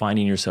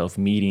finding yourself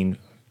meeting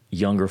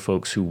younger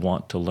folks who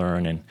want to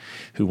learn and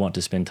who want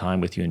to spend time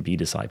with you and be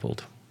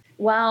discipled?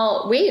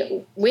 Well,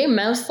 we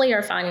mostly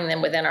are finding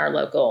them within our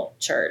local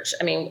church.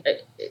 I mean,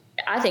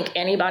 I think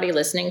anybody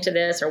listening to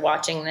this or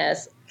watching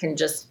this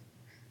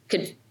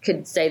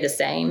could say the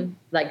same,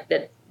 like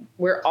that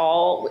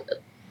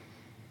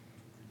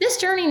this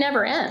journey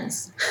never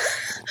ends.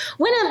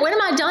 When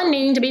am I done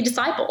needing to be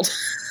discipled?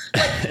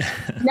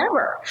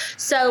 Never.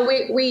 So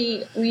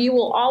you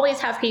will always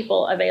have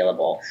people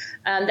available.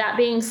 That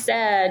being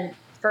said,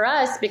 for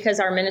us, because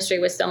our ministry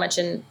was so much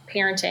in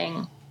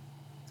parenting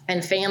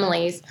and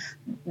families,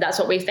 that's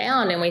what we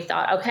found. And we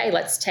thought, okay,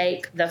 let's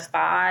take the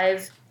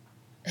 5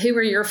 who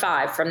are your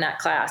 5 from that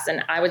class?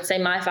 And I would say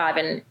my 5,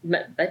 and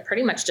they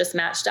pretty much just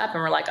matched up.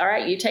 And we're like, all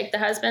right, you take the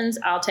husbands,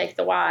 I'll take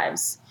the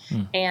wives.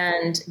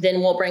 And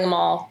then we'll bring them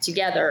all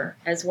together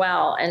as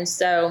well. And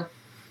so,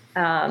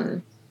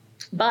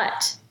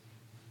 but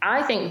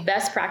I think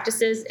best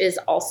practices is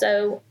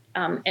also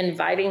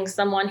inviting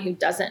someone who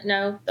doesn't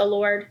know the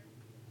Lord,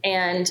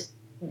 and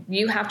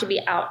you have to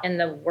be out in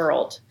the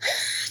world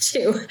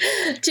to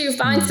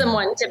find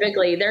someone.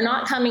 Typically, they're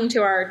not coming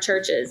to our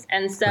churches,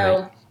 and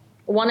so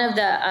one of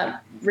the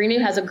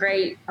Renée has a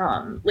great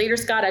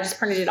Leaders Guide. I just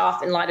printed it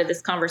off in light of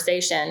this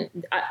conversation.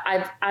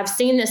 I've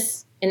seen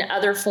this in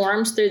other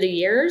forms through the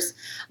years,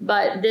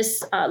 but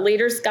this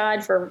Leaders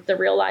Guide for the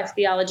Real Life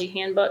Theology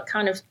Handbook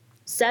kind of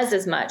says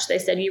as much. They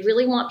said you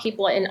really want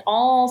people in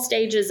all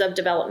stages of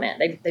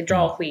development. They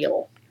draw a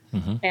wheel,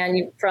 and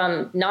you,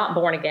 from not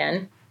born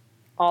again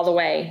all the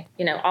way,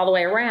 all the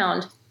way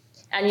around,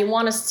 and you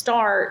want to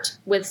start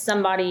with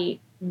somebody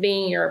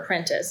being your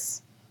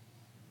apprentice.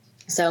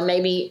 So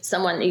maybe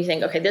someone that you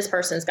think, okay, this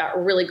person's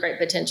got really great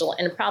potential,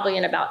 and probably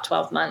in about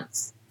 12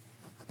 months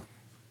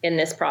in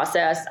this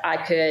process, I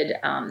could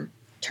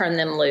turn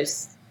them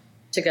loose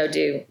to go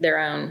do their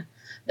own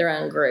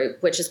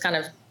group, which is kind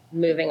of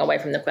moving away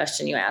from the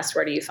question you asked,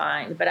 where do you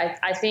find? But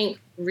I think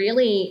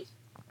really,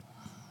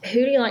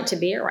 who do you like to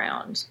be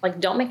around? Like,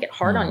 don't make it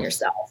hard on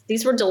yourself.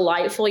 These were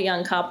delightful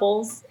young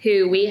couples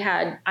who we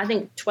had, I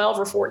think, 12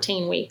 or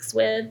 14 weeks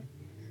with.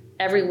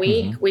 Every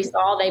week we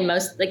saw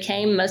they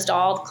came most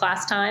all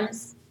class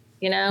times,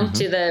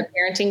 to the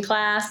parenting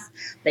class.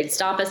 They'd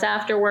stop us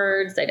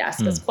afterwards. They'd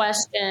ask us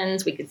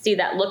questions. We could see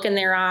that look in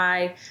their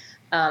eye.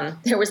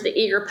 There was the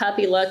eager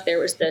puppy look. There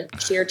was the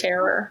sheer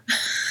terror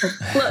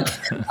look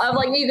of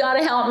like, you got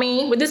to help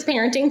me with this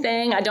parenting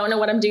thing. I don't know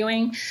what I'm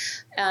doing.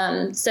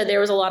 So there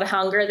was a lot of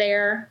hunger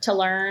there to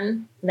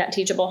learn, that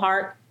teachable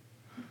heart.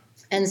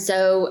 And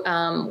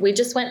so we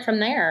just went from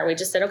there. We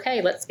just said,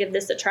 okay, let's give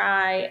this a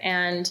try.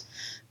 And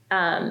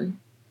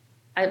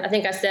I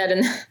think I said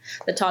in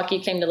the talk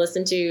you came to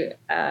listen to,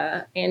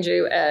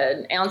 Andrew,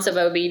 an ounce of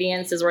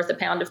obedience is worth a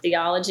pound of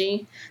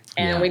theology.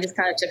 And we just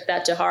kind of took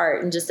that to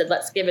heart and just said,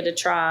 let's give it a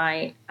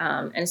try.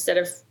 Instead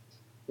of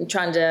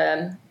trying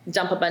to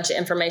dump a bunch of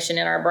information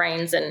in our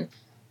brains and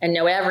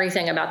know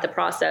everything about the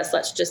process,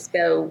 let's just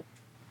go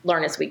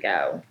learn as we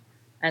go.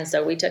 And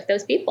so we took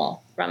those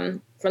people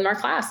from our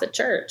class at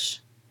church.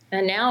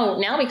 And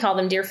now we call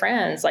them dear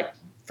friends, like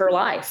for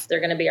life. They're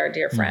going to be our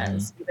dear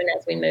friends, even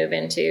as we move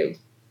into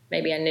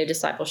maybe a new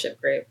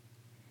discipleship group.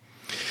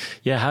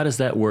 Yeah. How does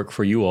that work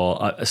for you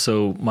all?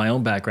 So my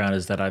own background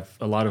is that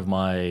a lot of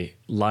my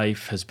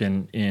life has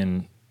been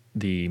in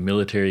the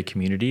military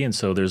community. And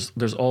so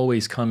there's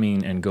always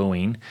coming and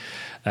going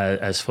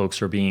as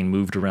folks are being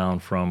moved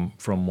around from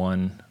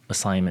one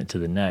assignment to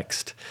the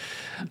next.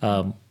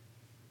 My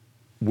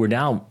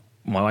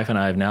wife and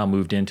I have now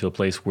moved into a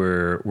place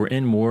where we're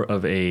in more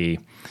of a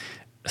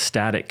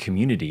static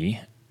community.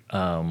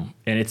 And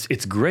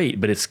it's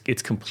great, but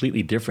it's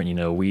completely different.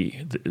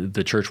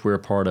 The church we're a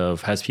part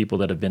of has people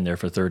that have been there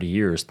for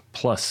 30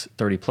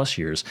 plus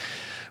years,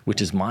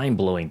 which is mind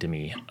blowing to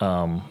me,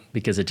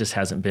 because it just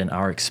hasn't been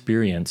our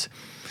experience.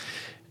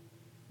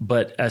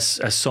 But as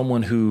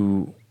someone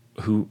who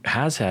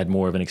has had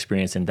more of an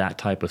experience in that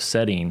type of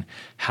setting,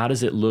 how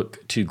does it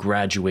look to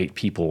graduate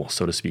people,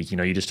 so to speak?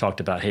 You just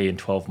talked about, hey, in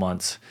 12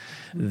 months,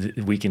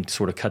 we can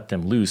sort of cut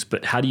them loose.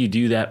 But how do you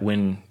do that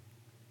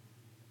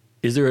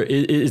is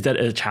that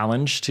a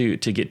challenge to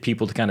get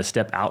people to kind of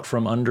step out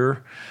from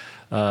under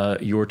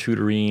your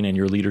tutoring and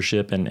your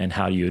leadership, and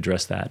how do you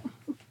address that?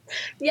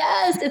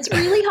 Yes, it's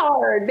really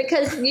hard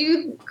because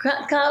you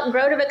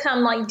grow to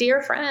become like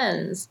dear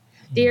friends,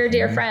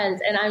 dear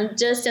friends. And I'm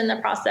just in the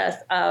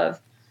process of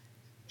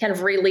kind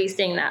of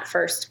releasing that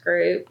first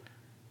group,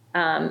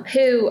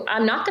 who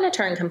I'm not going to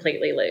turn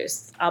completely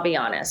loose. I'll be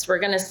honest. We're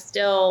going to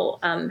still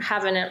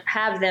have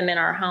them in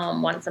our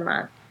home once a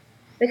month.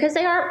 Because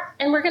they are,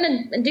 and we're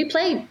going to do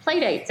play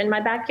dates in my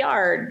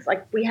backyard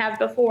like we have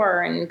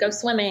before, and go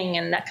swimming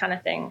and that kind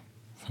of thing.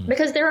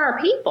 Because there are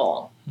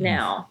people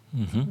now.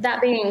 That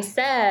being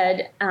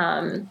said,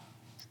 I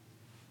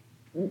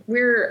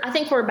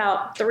think we're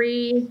about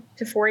 3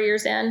 to 4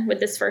 years in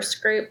with this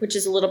first group, which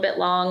is a little bit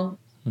long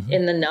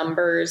in the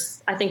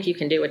numbers. I think you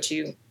can do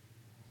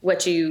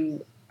what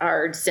you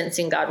are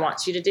sensing God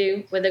wants you to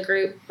do with a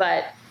group,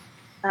 but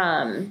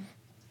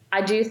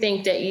I do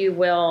think that you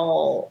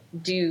will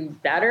do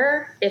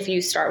better if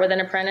you start with an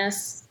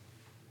apprentice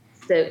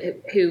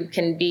who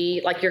can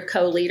be like your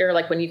co-leader.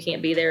 Like when you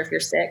can't be there, if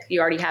you're sick,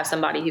 you already have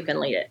somebody who can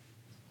lead it,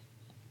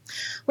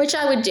 which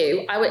I would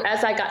do.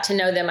 As I got to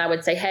know them, I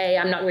would say, hey,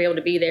 I'm not going to be able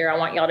to be there. I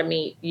want y'all to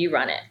meet. You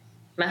run it.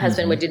 My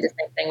husband would do the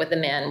same thing with the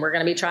men. We're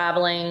going to be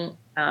traveling.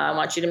 I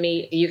want you to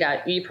meet.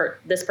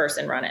 This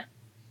person run it.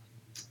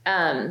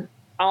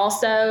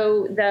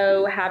 Also,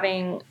 though,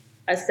 having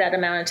a set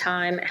amount of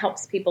time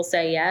helps people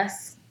say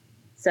yes.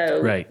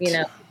 So,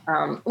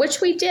 which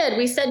we did.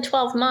 We said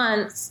 12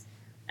 months.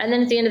 And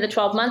then at the end of the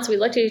 12 months, we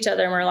looked at each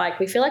other and we're like,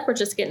 we feel like we're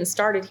just getting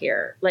started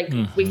here. Like,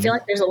 we feel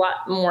like there's a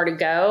lot more to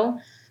go.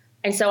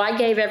 And so I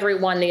gave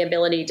everyone the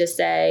ability to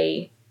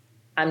say,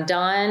 I'm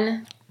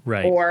done,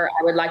 Right. or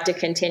I would like to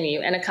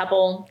continue. And a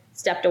couple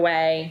stepped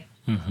away,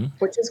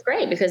 which was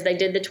great because they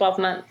did the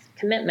 12-month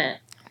commitment.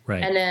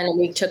 Right. And then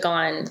we took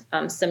on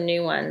some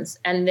new ones.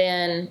 And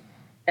then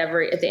at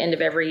the end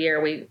of every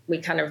year, we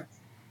kind of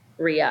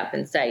re-up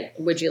and say,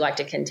 would you like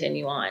to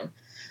continue on?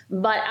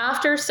 But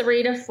after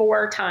 3 to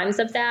 4 times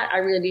of that, I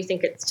really do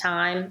think it's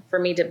time for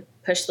me to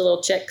push the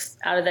little chicks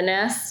out of the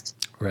nest.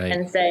 Right.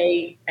 And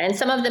say, and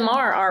some of them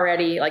are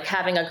already like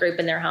having a group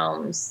in their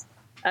homes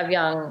of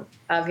young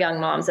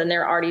moms, and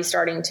they're already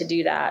starting to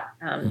do that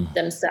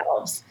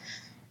themselves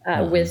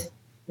with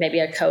maybe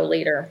a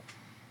co-leader.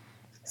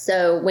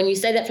 So when you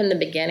say that from the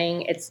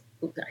beginning, it's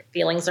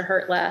feelings are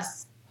hurt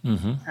less.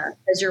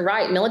 Because you're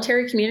right,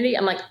 military community,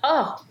 I'm like,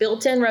 oh,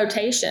 built-in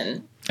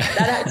rotation.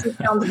 That actually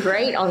sounds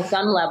great on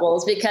some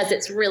levels because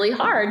it's really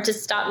hard to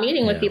stop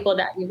meeting with people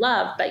that you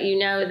love, but you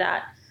know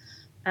that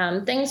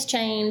things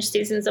change,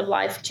 seasons of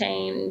life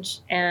change,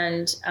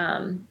 and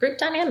group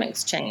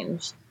dynamics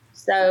change.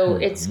 So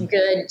it's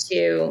good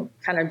to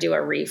kind of do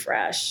a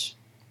refresh.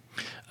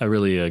 I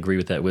really agree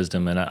with that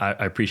wisdom, and I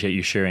appreciate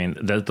you sharing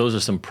that. Those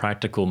are some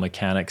practical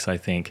mechanics, I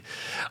think.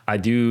 I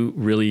do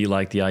really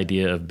like the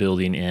idea of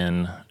building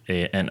in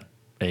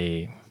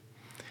a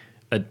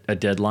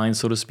deadline,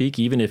 so to speak,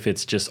 even if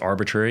it's just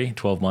arbitrary,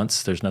 12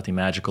 months. There's nothing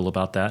magical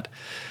about that.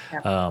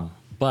 Yeah.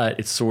 But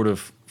it's sort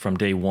of from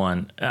day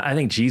one. I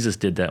think Jesus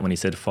did that when he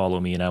said, follow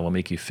me and I will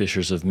make you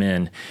fishers of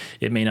men.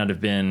 It may not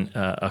have been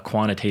a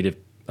quantitative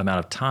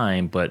amount of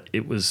time, but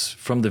it was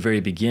from the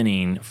very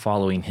beginning,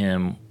 following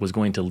him was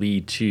going to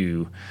lead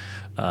to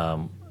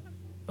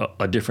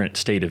a different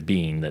state of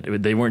being,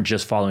 that they weren't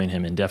just following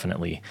him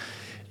indefinitely.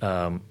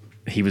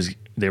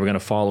 They were going to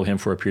follow him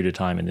for a period of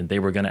time, and then they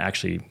were going to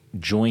actually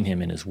join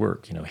him in his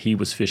work. He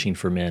was fishing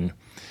for men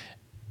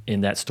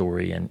in that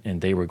story,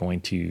 and they were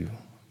going to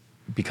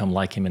become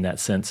like him in that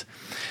sense.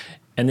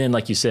 And then,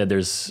 like you said,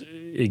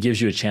 it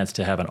gives you a chance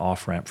to have an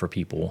off-ramp for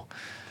people,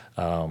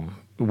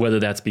 whether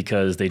that's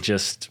because they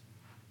just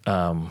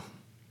aren't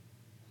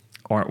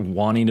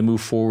wanting to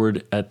move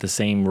forward at the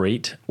same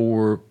rate,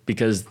 or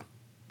because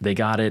they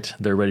got it,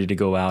 they're ready to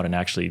go out and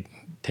actually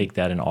take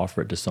that and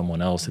offer it to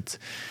someone else.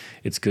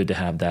 It's good to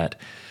have that.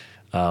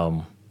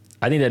 I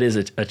think that is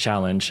a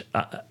challenge.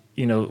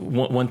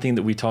 One thing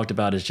that we talked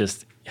about is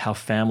just how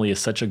family is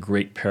such a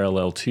great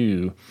parallel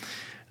to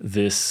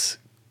this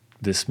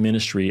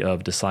ministry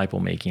of disciple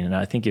making. And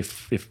I think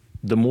if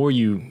the more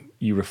you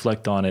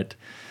reflect on it,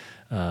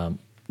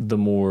 the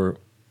more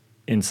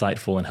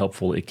insightful and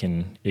helpful it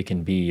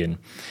can be. And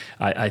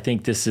I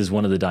think this is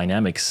one of the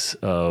dynamics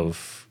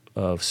of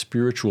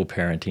spiritual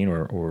parenting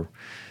or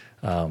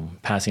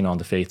passing on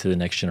the faith to the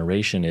next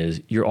generation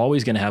is you're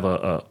always going to have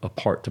a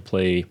part to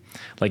play.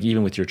 Like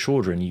even with your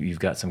children, you've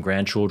got some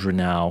grandchildren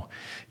now.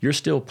 You're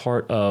still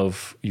part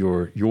of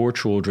your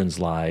children's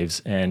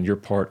lives, and you're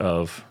part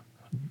of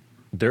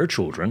their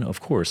children, of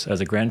course,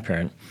 as a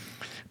grandparent.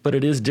 But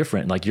it is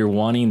different. Like you're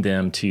wanting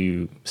them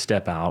to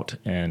step out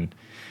and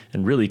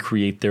really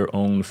create their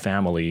own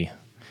family,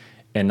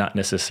 and not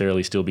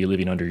necessarily still be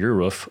living under your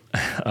roof,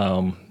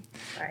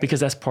 because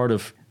that's part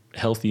of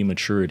healthy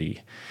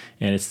maturity.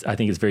 And I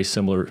think it's very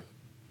similar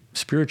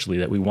spiritually,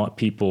 that we want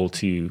people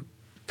to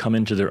come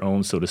into their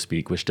own, so to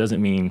speak, which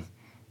doesn't mean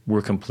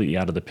we're completely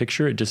out of the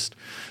picture. It just,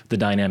 the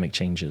dynamic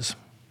changes.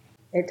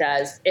 It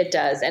does.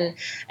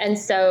 And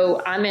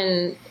so I'm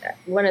in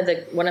one of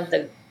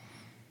the,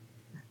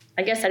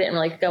 I guess I didn't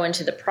really go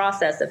into the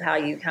process of how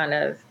you kind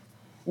of,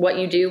 what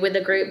you do with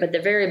the group, but the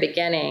very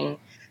beginning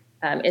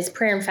is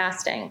prayer and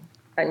fasting.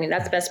 I mean,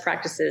 that's best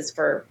practices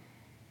for,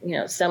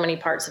 so many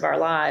parts of our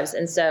lives.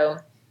 And so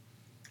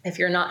if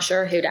you're not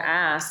sure who to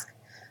ask,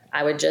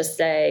 I would just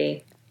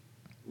say,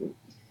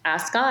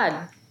 ask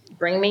God,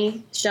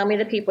 show me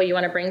the people you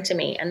want to bring to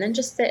me, and then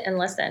just sit and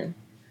listen.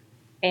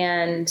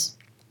 And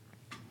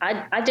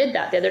I did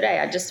that the other day.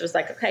 I just was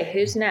like, okay,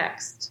 who's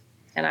next?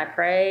 And I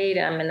prayed,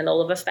 and I'm in the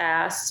middle of a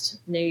fast,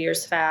 New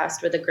Year's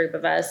fast with a group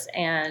of us.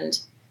 And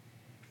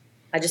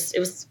it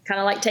was kind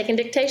of like taking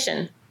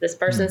dictation. This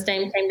person's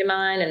name came to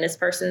mind, and this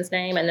person's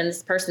name, and then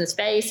this person's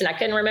face. And I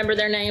couldn't remember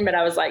their name, but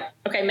I was like,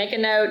 okay, make a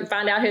note and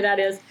find out who that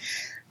is.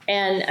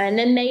 And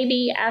then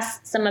maybe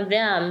ask some of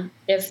them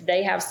if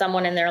they have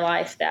someone in their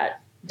life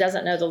that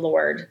doesn't know the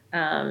Lord,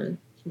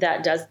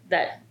 that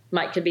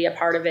could be a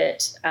part of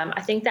it.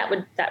 I think that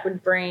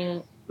would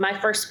bring, my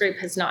first group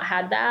has not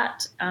had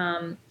that,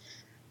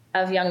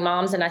 of young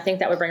moms. And I think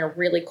that would bring a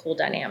really cool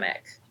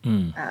dynamic,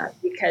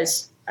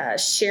 because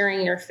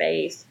sharing your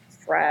faith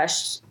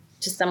fresh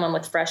to someone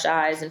with fresh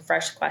eyes and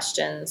fresh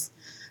questions,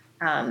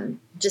 it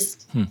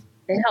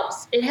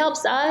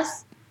helps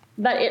us,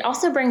 but it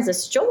also brings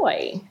us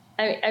joy.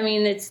 I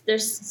mean,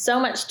 there's so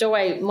much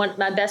joy.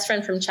 My best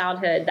friend from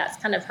childhood, that's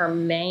kind of her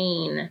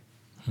main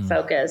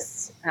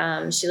focus.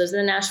 She lives in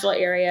the Nashville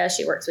area.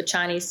 She works with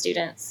Chinese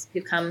students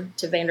who come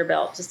to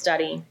Vanderbilt to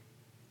study.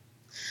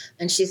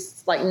 And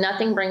she's like,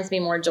 nothing brings me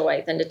more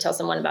joy than to tell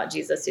someone about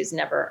Jesus who's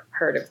never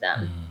heard of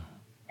them.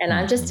 And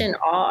I'm just in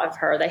awe of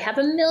her. They have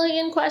a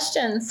million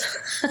questions,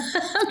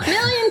 a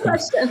million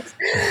questions.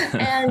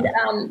 And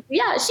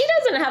yeah, she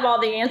doesn't have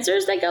all the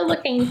answers. They go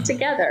looking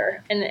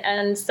together.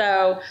 And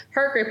so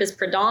her group is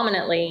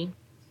predominantly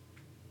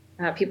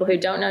people who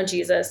don't know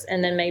Jesus,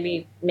 and then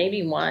maybe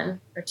one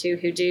or two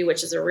who do,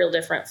 which is a real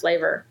different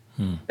flavor.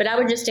 But I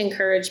would just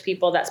encourage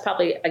people. That's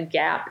probably a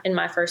gap in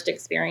my first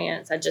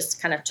experience. I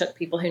just kind of took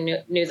people who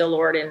knew the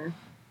Lord in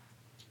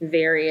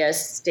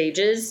various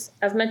stages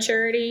of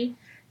maturity,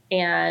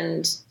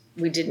 and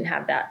we didn't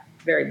have that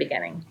very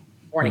beginning,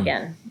 born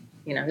again,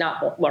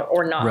 not Right.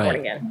 born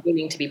again,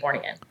 needing to be born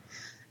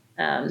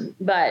again.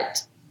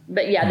 But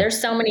yeah,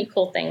 there's so many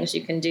cool things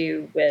you can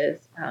do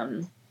with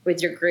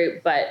your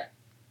group. But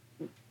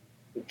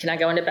can I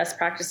go into best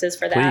practices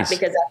for that? Please.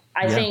 Because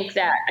I think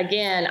that,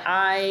 again,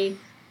 I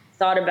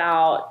thought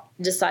about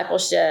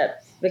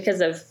discipleship because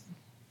of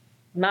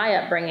my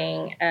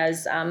upbringing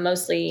as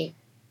mostly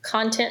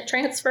content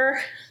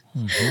transfer,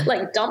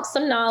 like dump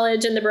some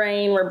knowledge in the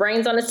brain. We're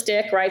brains on a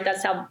stick, right?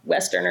 That's how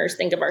Westerners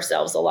think of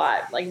ourselves a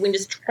lot. Like, we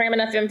just cram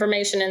enough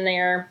information in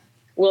there,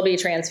 we'll be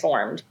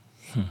transformed.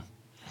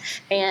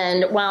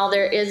 And while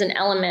there is an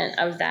element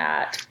of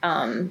that,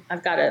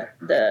 I've got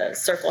the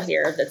circle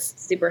here that's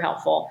super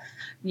helpful.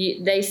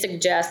 They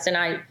suggest, and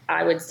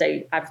I would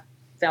say I've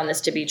found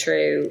this to be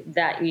true,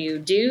 that you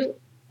do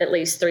at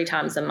least 3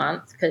 times a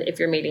month, if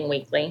you're meeting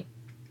weekly,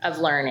 of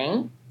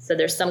learning. So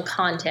there's some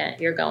content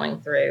you're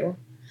going through.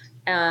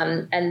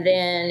 And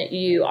then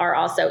you are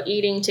also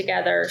eating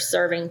together,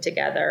 serving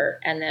together,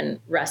 and then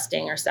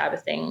resting or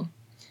Sabbathing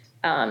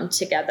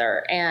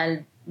together.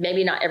 And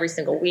maybe not every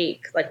single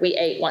week. Like, we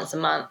ate once a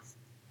month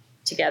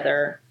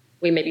together.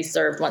 We maybe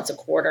served once a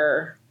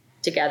quarter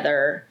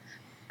together.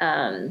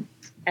 And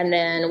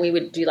then we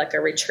would do like a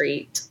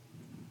retreat,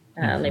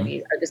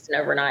 maybe just an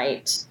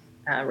overnight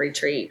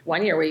retreat.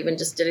 One year we even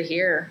just did it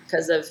here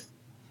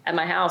at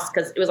my house,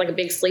 because it was like a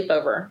big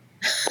sleepover.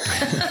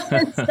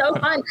 It's so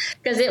fun,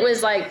 because it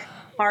was like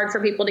hard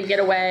for people to get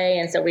away.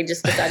 And so we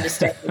just decided to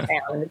stay in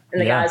town,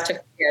 and the guys took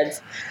the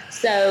kids.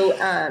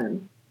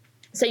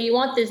 So you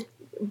want this,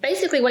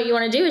 basically what you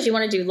want to do is you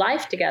want to do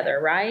life together,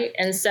 right?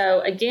 And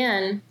so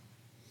again,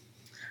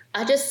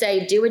 I just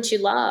say, do what you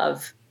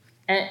love.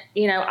 And,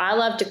 I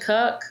love to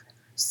cook.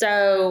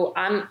 So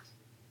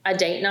a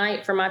date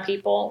night for my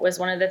people was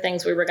one of the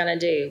things we were going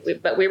to do.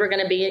 But we were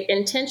going to be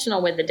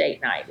intentional with the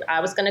date night. I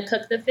was going to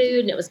cook the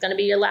food, and it was going to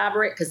be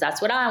elaborate, because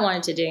that's what I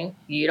wanted to do.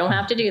 You don't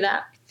have to do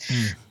that.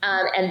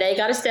 And they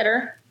got a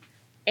sitter,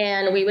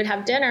 and we would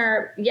have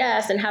dinner,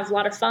 yes, and have a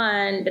lot of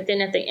fun. But then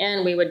at the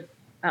end, we would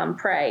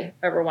pray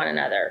over one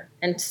another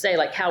and say,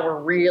 like, how we're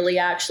really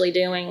actually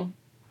doing.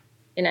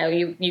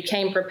 You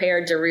came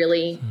prepared to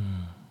really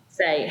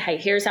say, hey,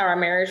 here's how our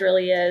marriage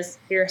really is.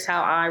 Here's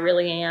how I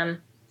really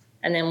am.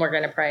 And then we're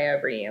going to pray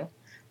over you.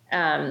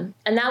 And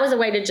that was a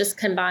way to just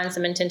combine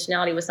some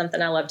intentionality with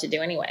something I love to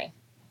do anyway,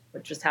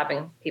 which was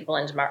having people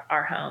into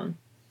our home.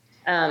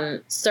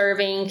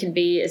 Serving can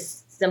be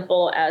as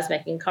simple as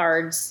making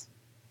cards,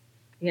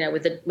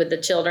 with the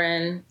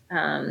children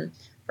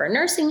for a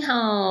nursing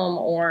home,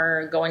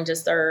 or going to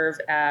serve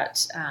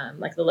at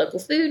like the local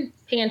food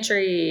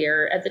pantry,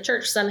 or at the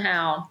church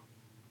somehow.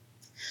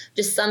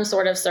 Just some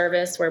sort of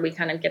service where we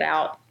kind of get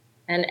out,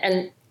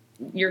 and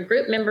your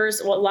group members,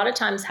 a lot of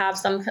times have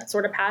some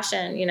sort of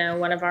passion.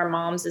 One of our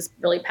moms is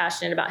really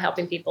passionate about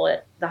helping people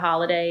at the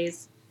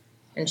holidays,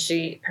 and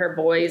her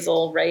boys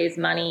will raise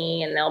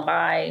money, and they'll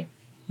buy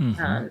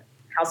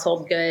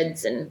household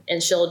goods,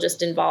 and she'll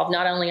just involve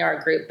not only our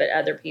group, but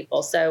other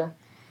people. So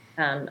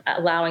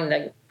allowing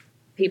the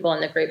people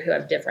in the group who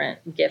have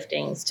different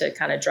giftings to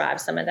kind of drive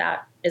some of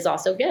that is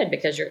also good,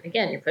 because you're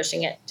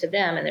pushing it to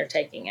them, and they're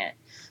taking it.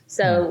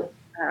 So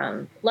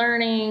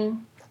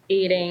learning,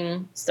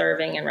 eating,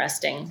 serving, and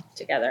resting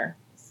together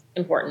is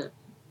important.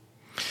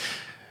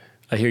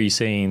 I hear you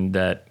saying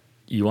that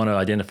you want to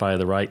identify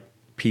the right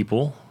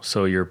people.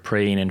 So you're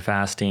praying and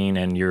fasting,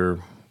 and you're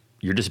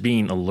just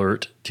being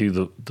alert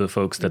to the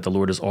folks that the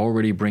Lord is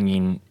already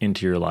bringing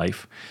into your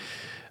life.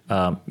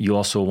 You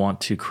also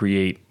want to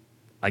create,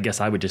 I guess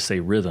I would just say,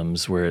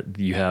 rhythms where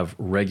you have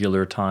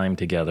regular time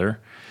together,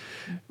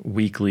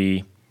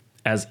 weekly,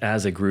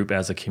 as a group,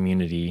 as a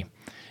community.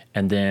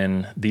 And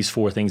then these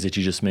 4 things that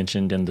you just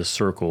mentioned in the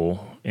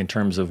circle, in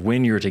terms of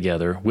when you're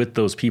together with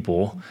those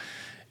people,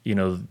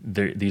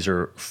 these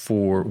are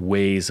 4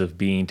 ways of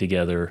being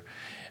together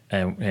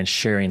and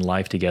sharing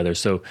life together.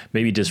 So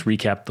maybe just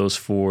recap those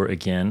 4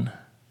 again.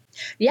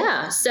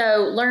 Yeah.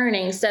 So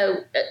learning.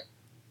 So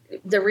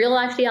the Real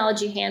Life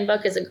Theology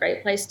Handbook is a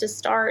great place to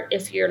start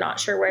if you're not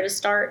sure where to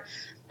start.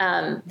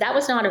 That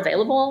was not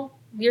available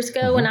years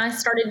ago when I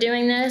started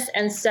doing this.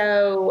 And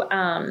so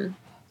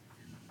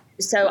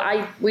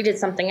we did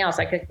something else.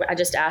 I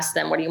just asked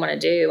them, what do you want to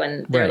do?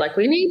 And they're like,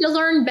 we need to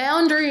learn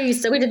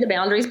boundaries. So we did the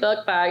Boundaries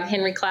book by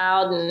Henry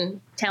Cloud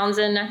and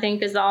Townsend, I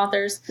think, is the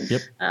authors.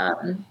 Yep.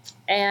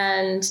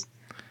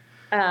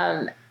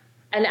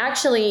 And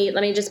actually,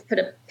 let me just put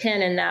a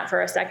pin in that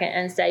for a second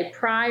and say,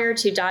 prior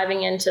to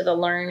diving into the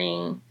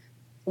learning,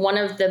 one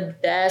of the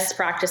best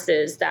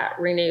practices that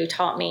Renée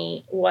taught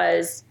me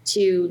was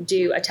to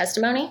do a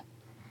testimony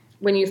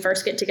when you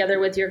first get together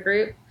with your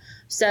group.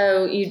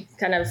 So you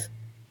kind of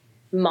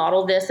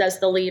model this as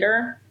the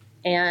leader,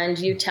 and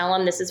you tell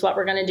them, this is what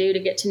we're going to do to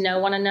get to know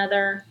one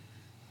another.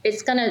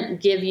 It's going to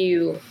give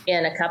you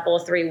in a couple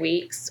of 3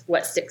 weeks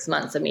what 6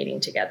 months of meeting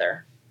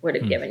together would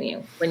have given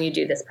you when you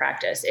do this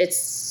practice. It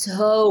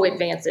so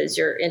advances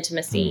your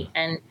intimacy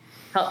and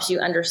helps you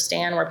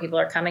understand where people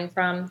are coming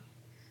from.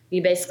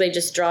 You basically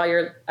just draw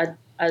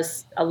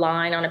a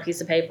line on a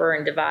piece of paper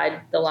and divide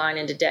the line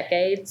into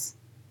decades.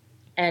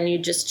 And you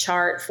just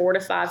chart 4 to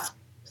 5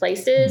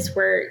 places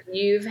where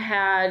you've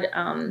had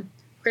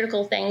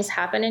critical things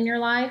happen in your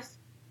life.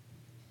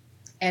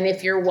 And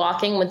if you're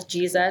walking with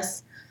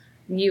Jesus,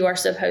 you are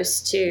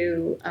supposed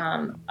to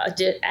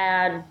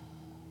add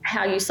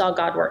how you saw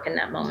God work in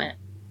that moment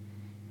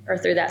or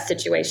through that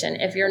situation.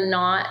 If you're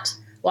not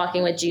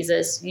walking with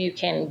Jesus, you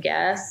can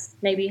guess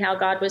maybe how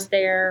God was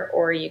there,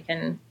 or you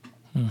can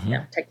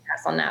take a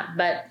pass on that.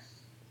 But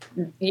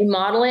you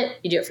model it.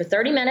 You do it for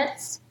 30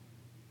 minutes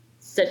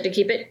so to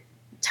keep it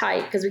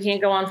tight, because we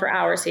can't go on for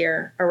hours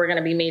here, or we're going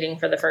to be meeting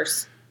for the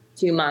first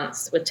 2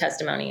 months with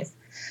testimonies.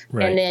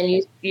 Right. And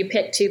then you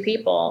pick 2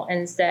 people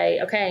and say,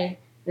 okay,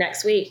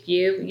 next week,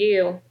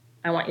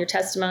 I want your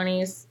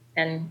testimonies,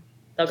 and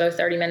they'll go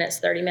 30 minutes.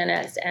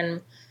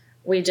 And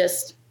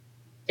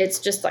it's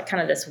just like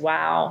kind of this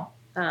wow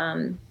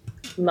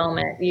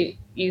moment.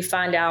 You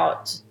find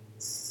out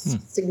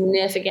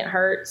significant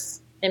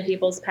hurts in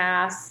people's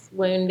past,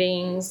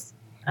 woundings.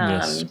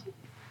 Yes.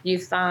 You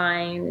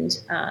find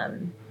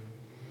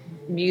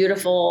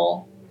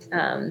beautiful,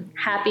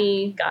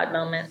 happy God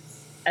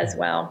moments as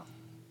well.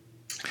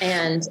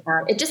 And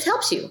it just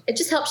helps you. It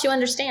just helps you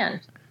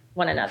understand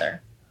one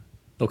another.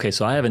 Okay,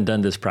 so I haven't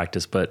done this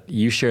practice, but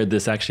you shared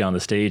this actually on the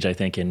stage, I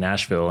think, in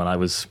Nashville, and I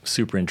was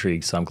super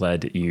intrigued. So I'm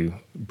glad that you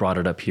brought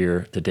it up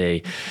here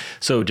today.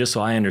 So just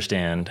so I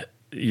understand,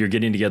 you're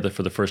getting together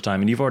for the first time,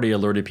 and you've already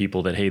alerted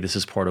people that, hey, this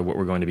is part of what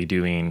we're going to be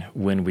doing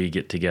when we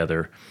get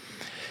together.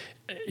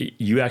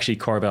 You actually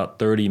carve out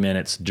 30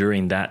 minutes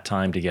during that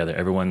time together.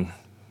 Everyone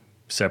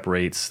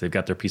separates, they've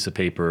got their piece of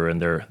paper,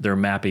 and they're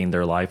mapping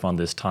their life on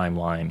this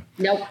timeline.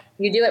 Nope.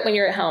 You do it when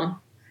you're at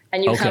home,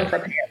 and you come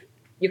prepared.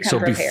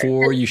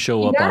 Before you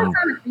show up on...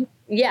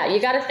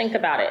 you got to think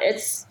about it.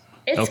 It's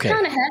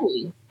kind of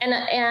heavy.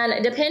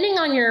 And depending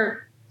on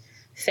your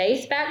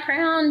faith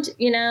background,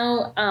 you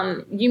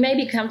may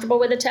be comfortable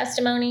with a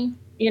testimony.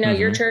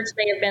 Your church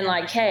may have been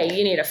like, hey,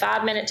 you need a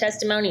 5-minute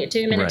testimony, a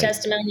 2-minute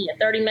testimony,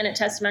 a 30-minute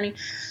testimony.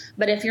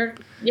 But if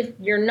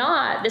you're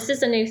not, this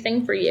is a new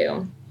thing for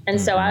you. And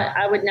so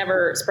I would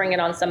never spring it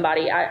on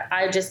somebody.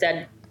 I just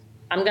said,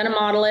 I'm going to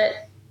model it.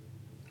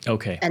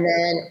 Okay. And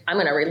then I'm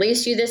going to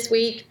release you this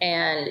week,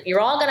 and you're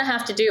all going to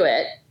have to do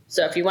it.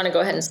 So if you want to go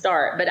ahead and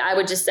start, but I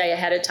would just say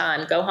ahead of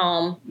time, go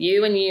home,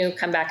 you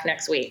come back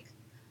next week,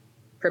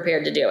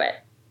 prepared to do it.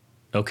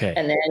 Okay.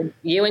 And then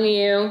you and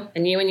you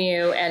and you and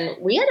you. And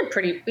we had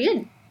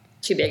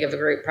too big of a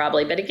group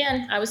probably, but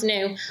again, I was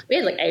new. We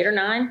had like 8 or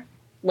 9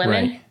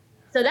 women. Right.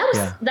 So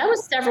that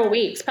was several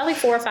weeks, probably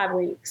 4 or 5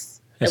 weeks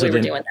that we were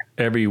doing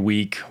that. Every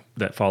week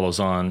that follows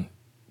on,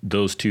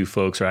 those 2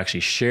 folks are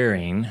actually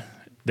sharing.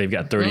 They've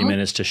got 30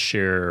 minutes to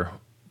share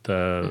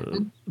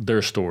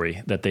their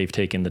story that they've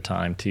taken the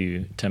time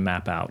to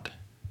map out.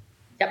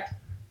 Yep,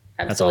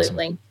 absolutely. That's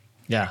awesome.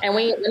 Yeah. And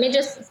let me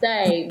just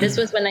say, this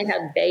was when they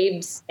had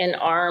babes in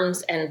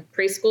arms and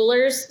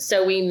preschoolers.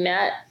 So we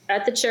met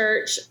at the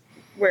church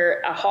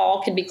where a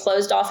hall could be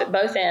closed off at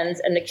both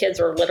ends, and the kids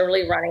were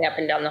literally running up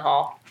and down the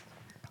hall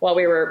while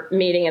we were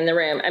meeting in the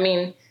room. I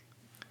mean,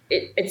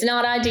 it's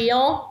not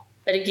ideal,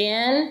 but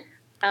again,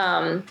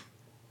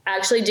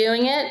 actually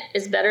doing it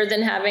is better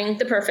than having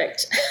the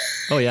perfect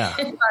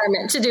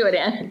environment to do it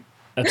in.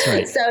 That's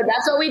right. So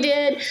that's what we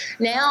did.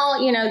 Now,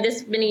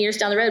 this many years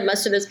down the road,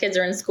 most of those kids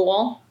are in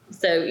school.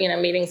 So,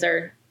 meetings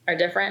are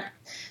different.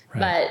 Right.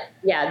 But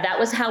yeah, that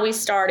was how we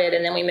started.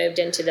 And then we moved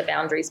into the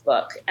Boundaries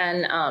book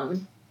and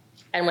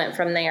went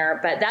from there.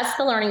 But that's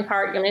the learning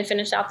part. You want me to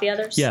finish out the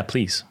others? Yeah,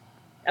 please.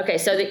 Okay.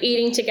 So the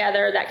eating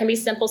together, that can be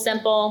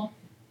simple,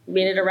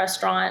 being at a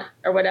restaurant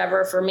or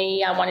whatever. For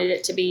me, I wanted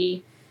it to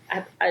be,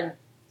 I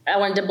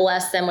wanted to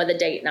bless them with a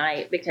date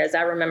night, because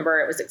I remember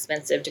it was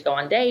expensive to go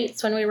on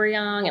dates when we were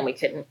young, and we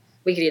could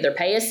either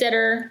pay a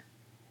sitter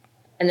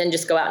and then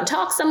just go out and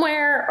talk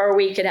somewhere, or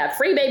we could have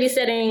free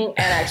babysitting and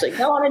actually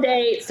go on a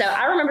date. So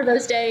I remember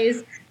those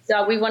days.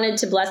 So we wanted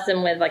to bless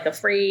them with like a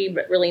free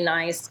but really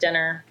nice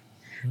dinner.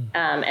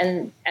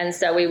 And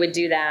so we would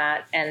do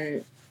that.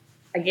 And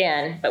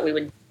again, but we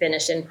would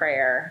finish in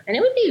prayer. And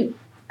it would be,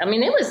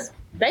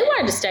 they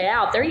wanted to stay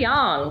out. They're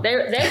young.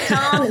 They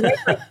come and they're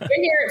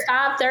here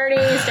at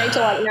 5:30, stay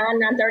till like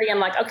 9:30. I'm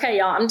like, okay,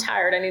 y'all, I'm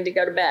tired. I need to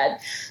go to bed.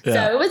 Yeah.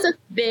 So it was a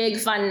big,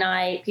 fun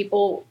night.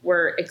 People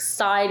were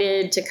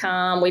excited to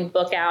come. We'd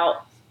book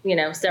out,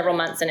 several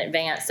months in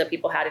advance, so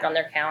people had it on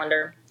their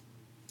calendar.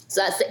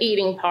 So that's the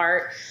eating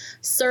part.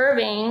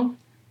 Serving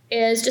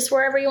is just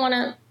wherever you want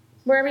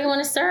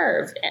to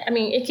serve. I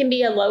mean, it can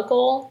be a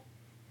local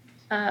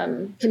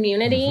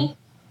community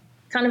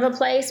kind of a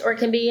place, or it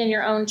can be in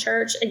your own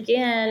church.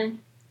 Again,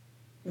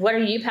 what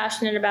are you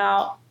passionate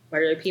about? What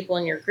are the people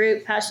in your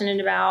group passionate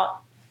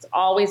about? It's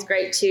always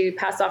great to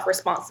pass off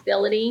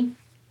responsibility.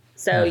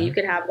 So you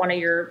could have one of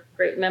your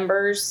group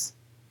members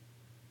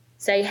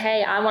say,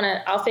 hey,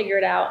 I'll figure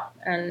it out,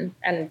 and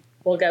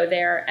we'll go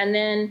there. And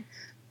then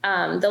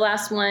the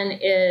last one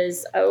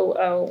is,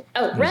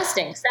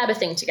 resting,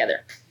 Sabbathing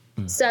together.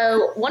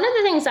 So one of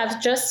the things I've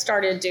just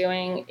started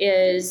doing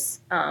is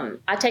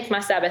I take my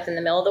Sabbath in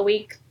the middle of the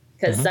week,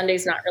 because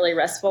Sunday's not really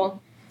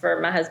restful for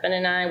my husband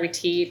and I. We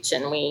teach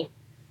and we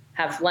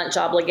have lunch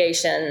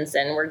obligations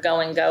and we're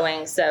going.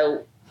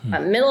 So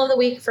middle of the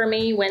week for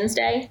me,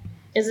 Wednesday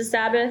is a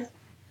Sabbath.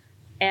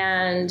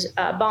 And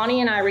Bonnie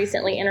and I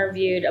recently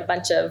interviewed a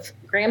bunch of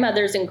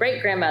grandmothers and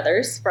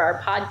great-grandmothers for our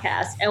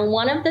podcast. And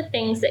one of the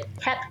things that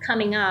kept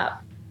coming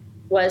up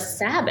was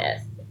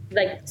Sabbath.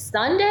 Like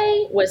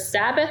Sunday was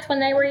Sabbath when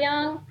they were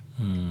young.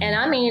 And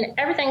I mean,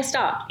 everything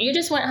stopped. You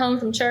just went home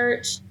from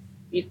church.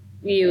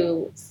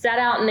 You sat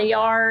out in the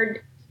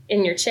yard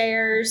in your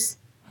chairs.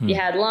 You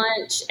had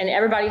lunch and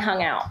everybody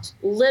hung out.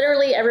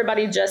 Literally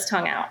everybody just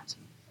hung out.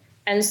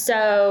 And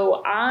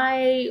so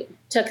I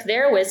took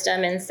their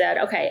wisdom and said,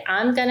 okay,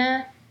 I'm going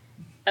to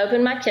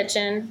open my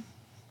kitchen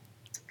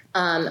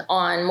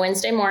on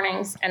Wednesday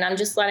mornings, and I'm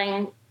just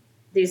letting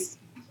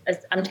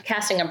I'm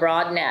casting a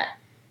broad net.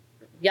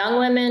 Young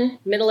women,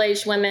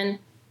 middle-aged women,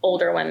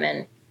 older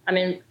women. I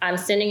mean, I'm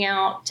sending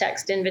out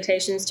text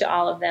invitations to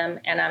all of them,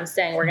 and I'm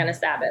saying we're going to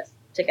Sabbath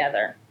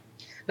together.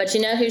 But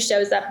you know who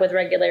shows up with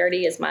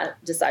regularity is my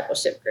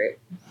discipleship group.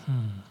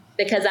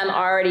 Because I'm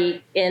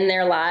already in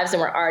their lives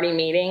and we're already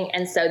meeting.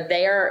 And so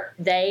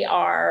they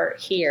are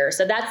here.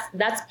 So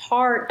that's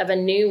part of a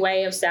new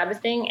way of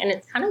Sabbathing, and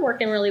it's kind of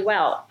working really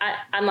well.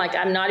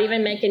 I'm not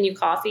even making you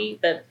coffee.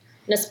 The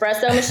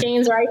Nespresso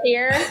machine's right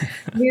here.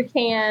 You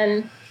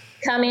can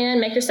come in,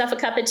 make yourself a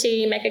cup of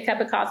tea, make a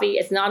cup of coffee.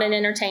 It's not an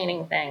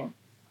entertaining thing.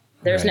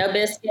 There's no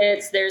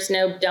biscuits. There's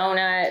no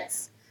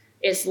donuts.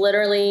 It's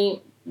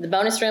literally the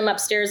bonus room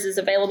upstairs is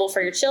available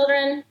for your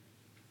children.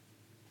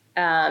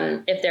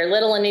 If they're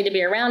little and need to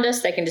be around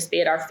us, they can just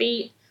be at our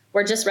feet.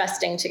 We're just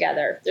resting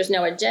together. There's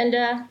no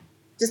agenda.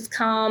 Just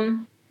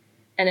come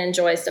and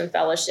enjoy some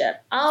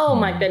fellowship. Oh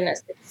my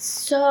goodness. It's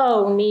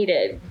so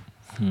needed.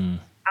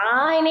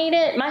 I need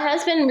it. My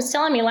husband was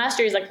telling me last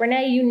year, he's like,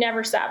 Renee, you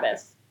never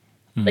Sabbath.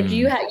 Like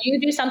you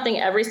do something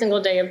every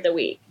single day of the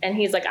week. And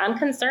he's like, I'm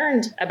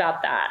concerned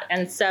about that.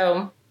 And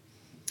so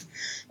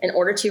in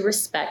order to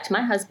respect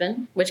my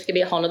husband, which could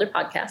be a whole nother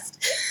podcast,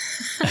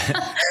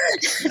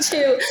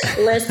 to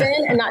listen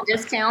and not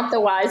discount the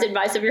wise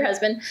advice of your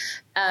husband,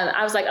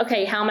 I was like,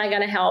 okay, how am I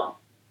going to help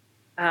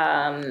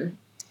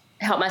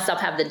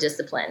myself have the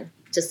discipline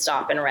to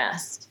stop and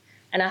rest?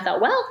 And I thought,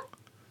 well,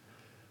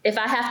 if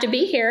I have to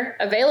be here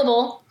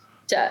available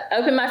to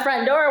open my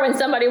front door when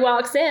somebody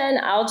walks in,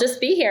 I'll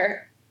just be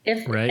here.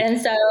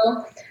 And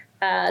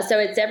so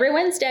it's every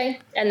Wednesday,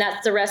 and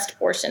that's the rest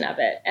portion of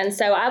it. And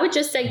so I would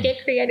just say,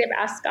 get creative,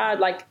 ask God,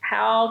 like,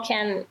 how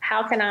can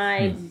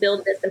I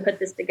build this and put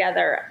this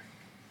together?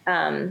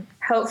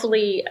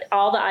 Hopefully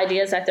all the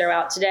ideas I throw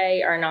out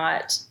today are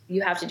not,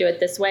 you have to do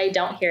it this way.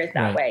 Don't hear it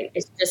that way.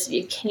 It's just,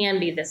 you can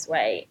be this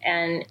way.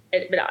 And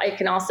but it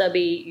can also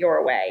be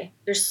your way.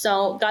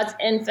 God's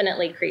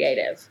infinitely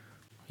creative.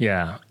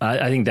 Yeah.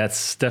 I think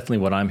that's definitely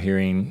what I'm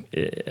hearing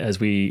as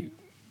we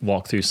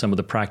walk through some of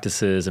the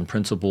practices and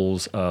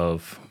principles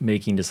of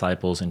making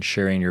disciples and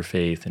sharing your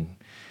faith and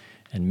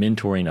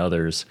mentoring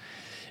others,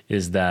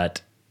 is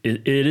that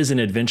it is an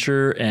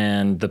adventure,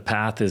 and the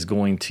path is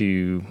going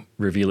to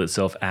reveal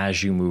itself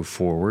as you move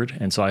forward.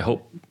 And so I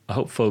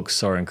hope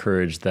folks are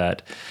encouraged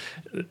that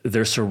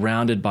they're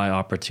surrounded by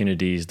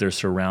opportunities, they're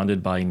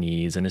surrounded by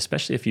needs, and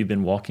especially if you've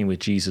been walking with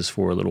Jesus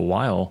for a little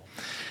while,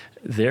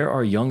 there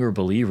are younger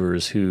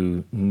believers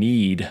who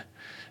need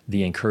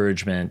the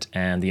encouragement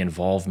and the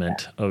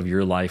involvement of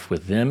your life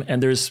with them.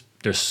 And there's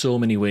so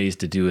many ways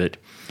to do it.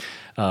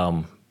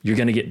 You're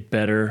going to get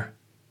better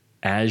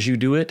as you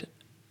do it,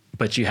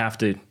 but you have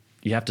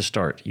to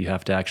start. You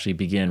have to actually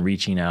begin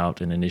reaching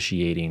out and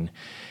initiating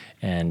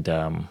and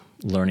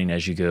learning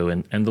as you go.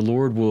 And the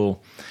Lord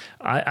will,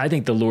 I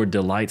think the Lord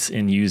delights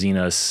in using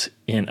us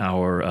in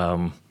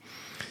our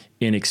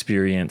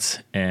inexperience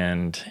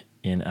and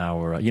in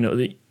our,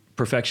 the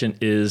perfection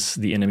is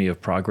the enemy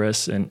of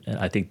progress. And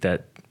I think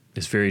that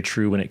is very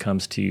true when it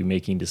comes to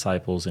making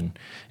disciples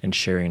and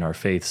sharing our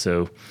faith.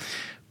 So,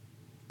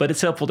 but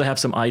it's helpful to have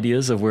some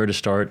ideas of where to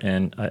start.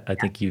 And I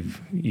think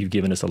you've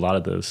given us a lot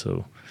of those.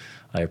 So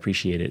I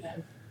appreciate it.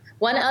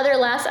 One other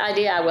last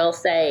idea I will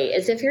say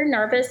is, if you're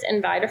nervous,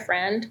 invite a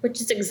friend,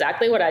 which is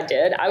exactly what I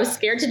did. I was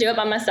scared to do it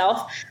by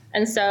myself.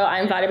 And so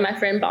I invited my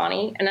friend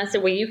Bonnie, and I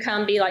said, will you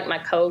come be like my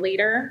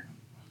co-leader?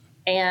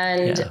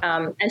 And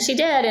she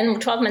did.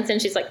 And 12 months in,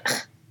 she's like,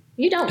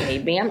 you don't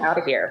need me. I'm out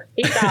of here.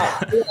 Peace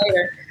out. See you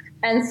later.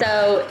 And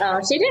so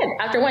she did.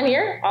 After 1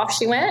 year, off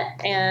she went.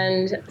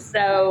 And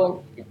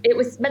so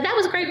but that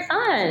was great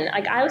fun.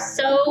 Like I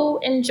so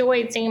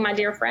enjoyed seeing my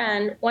dear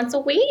friend once a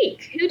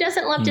week. Who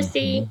doesn't love to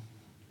see,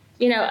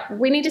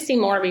 we need to see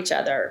more of each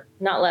other,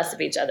 not less of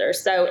each other.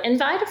 So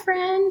invite a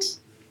friend.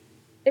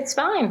 It's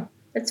fine.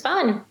 It's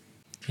fun.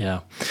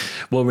 Yeah.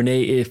 Well,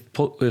 Renee, if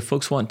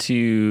folks want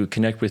to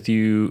connect with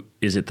you,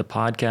 is it the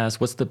podcast?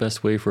 What's the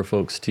best way for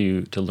folks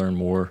to learn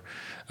more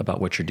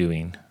about what you're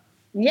doing?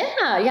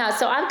 Yeah.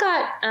 So I've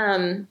got,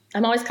 I'm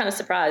always kind of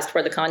surprised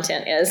where the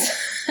content is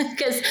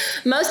because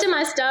most of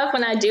my stuff,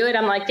 when I do it,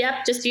 I'm like,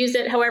 yep, just use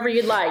it however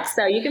you'd like.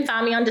 So you can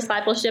find me on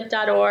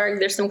discipleship.org.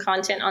 There's some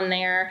content on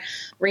there,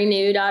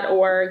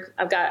 renew.org.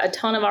 I've got a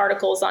ton of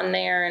articles on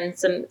there and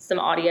some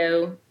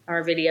audio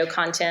or video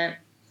content.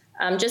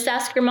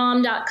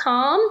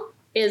 Justaskyourmom.com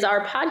is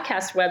our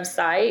podcast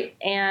website,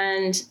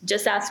 and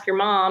Just Ask Your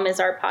Mom is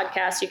our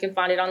podcast. You can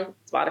find it on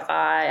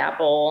Spotify,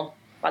 Apple,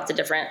 lots of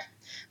different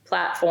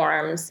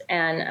platforms,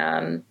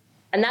 and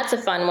that's a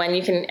fun one.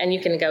 You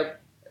can go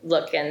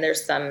look, and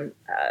there's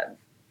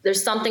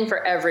something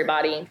for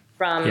everybody,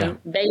 from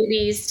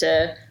babies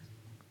to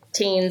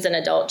teens and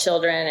adult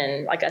children,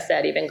 and like I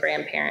said, even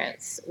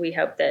grandparents. We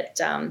hope that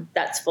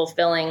that's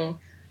fulfilling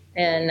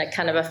in a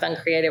kind of a fun,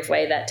 creative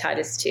way, that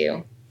Titus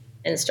 2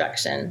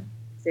 instruction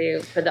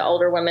for the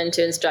older women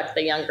to instruct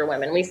the younger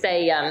women. We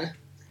say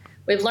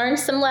we've learned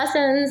some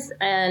lessons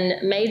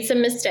and made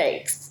some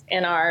mistakes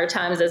in our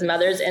times as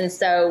mothers, and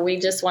so we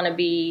just want to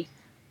be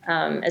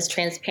as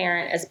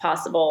transparent as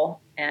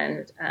possible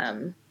and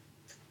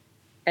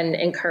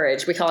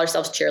encourage. We call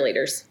ourselves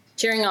cheerleaders,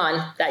 cheering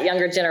on that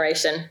younger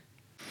generation.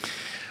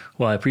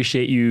 Well, I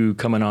appreciate you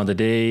coming on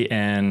today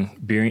and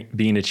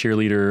being a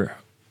cheerleader,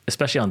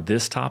 especially on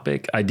this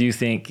topic. I do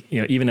think,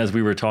 even as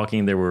we were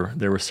talking, there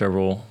were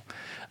several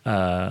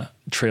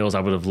trails I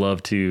would have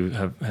loved to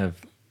have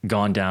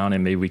gone down,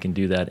 and maybe we can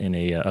do that in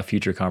a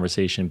future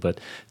conversation. But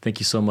thank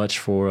you so much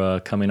for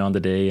coming on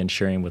today and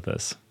sharing with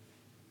us.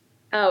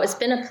 Oh, it's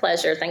been a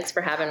pleasure. Thanks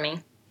for having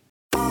me.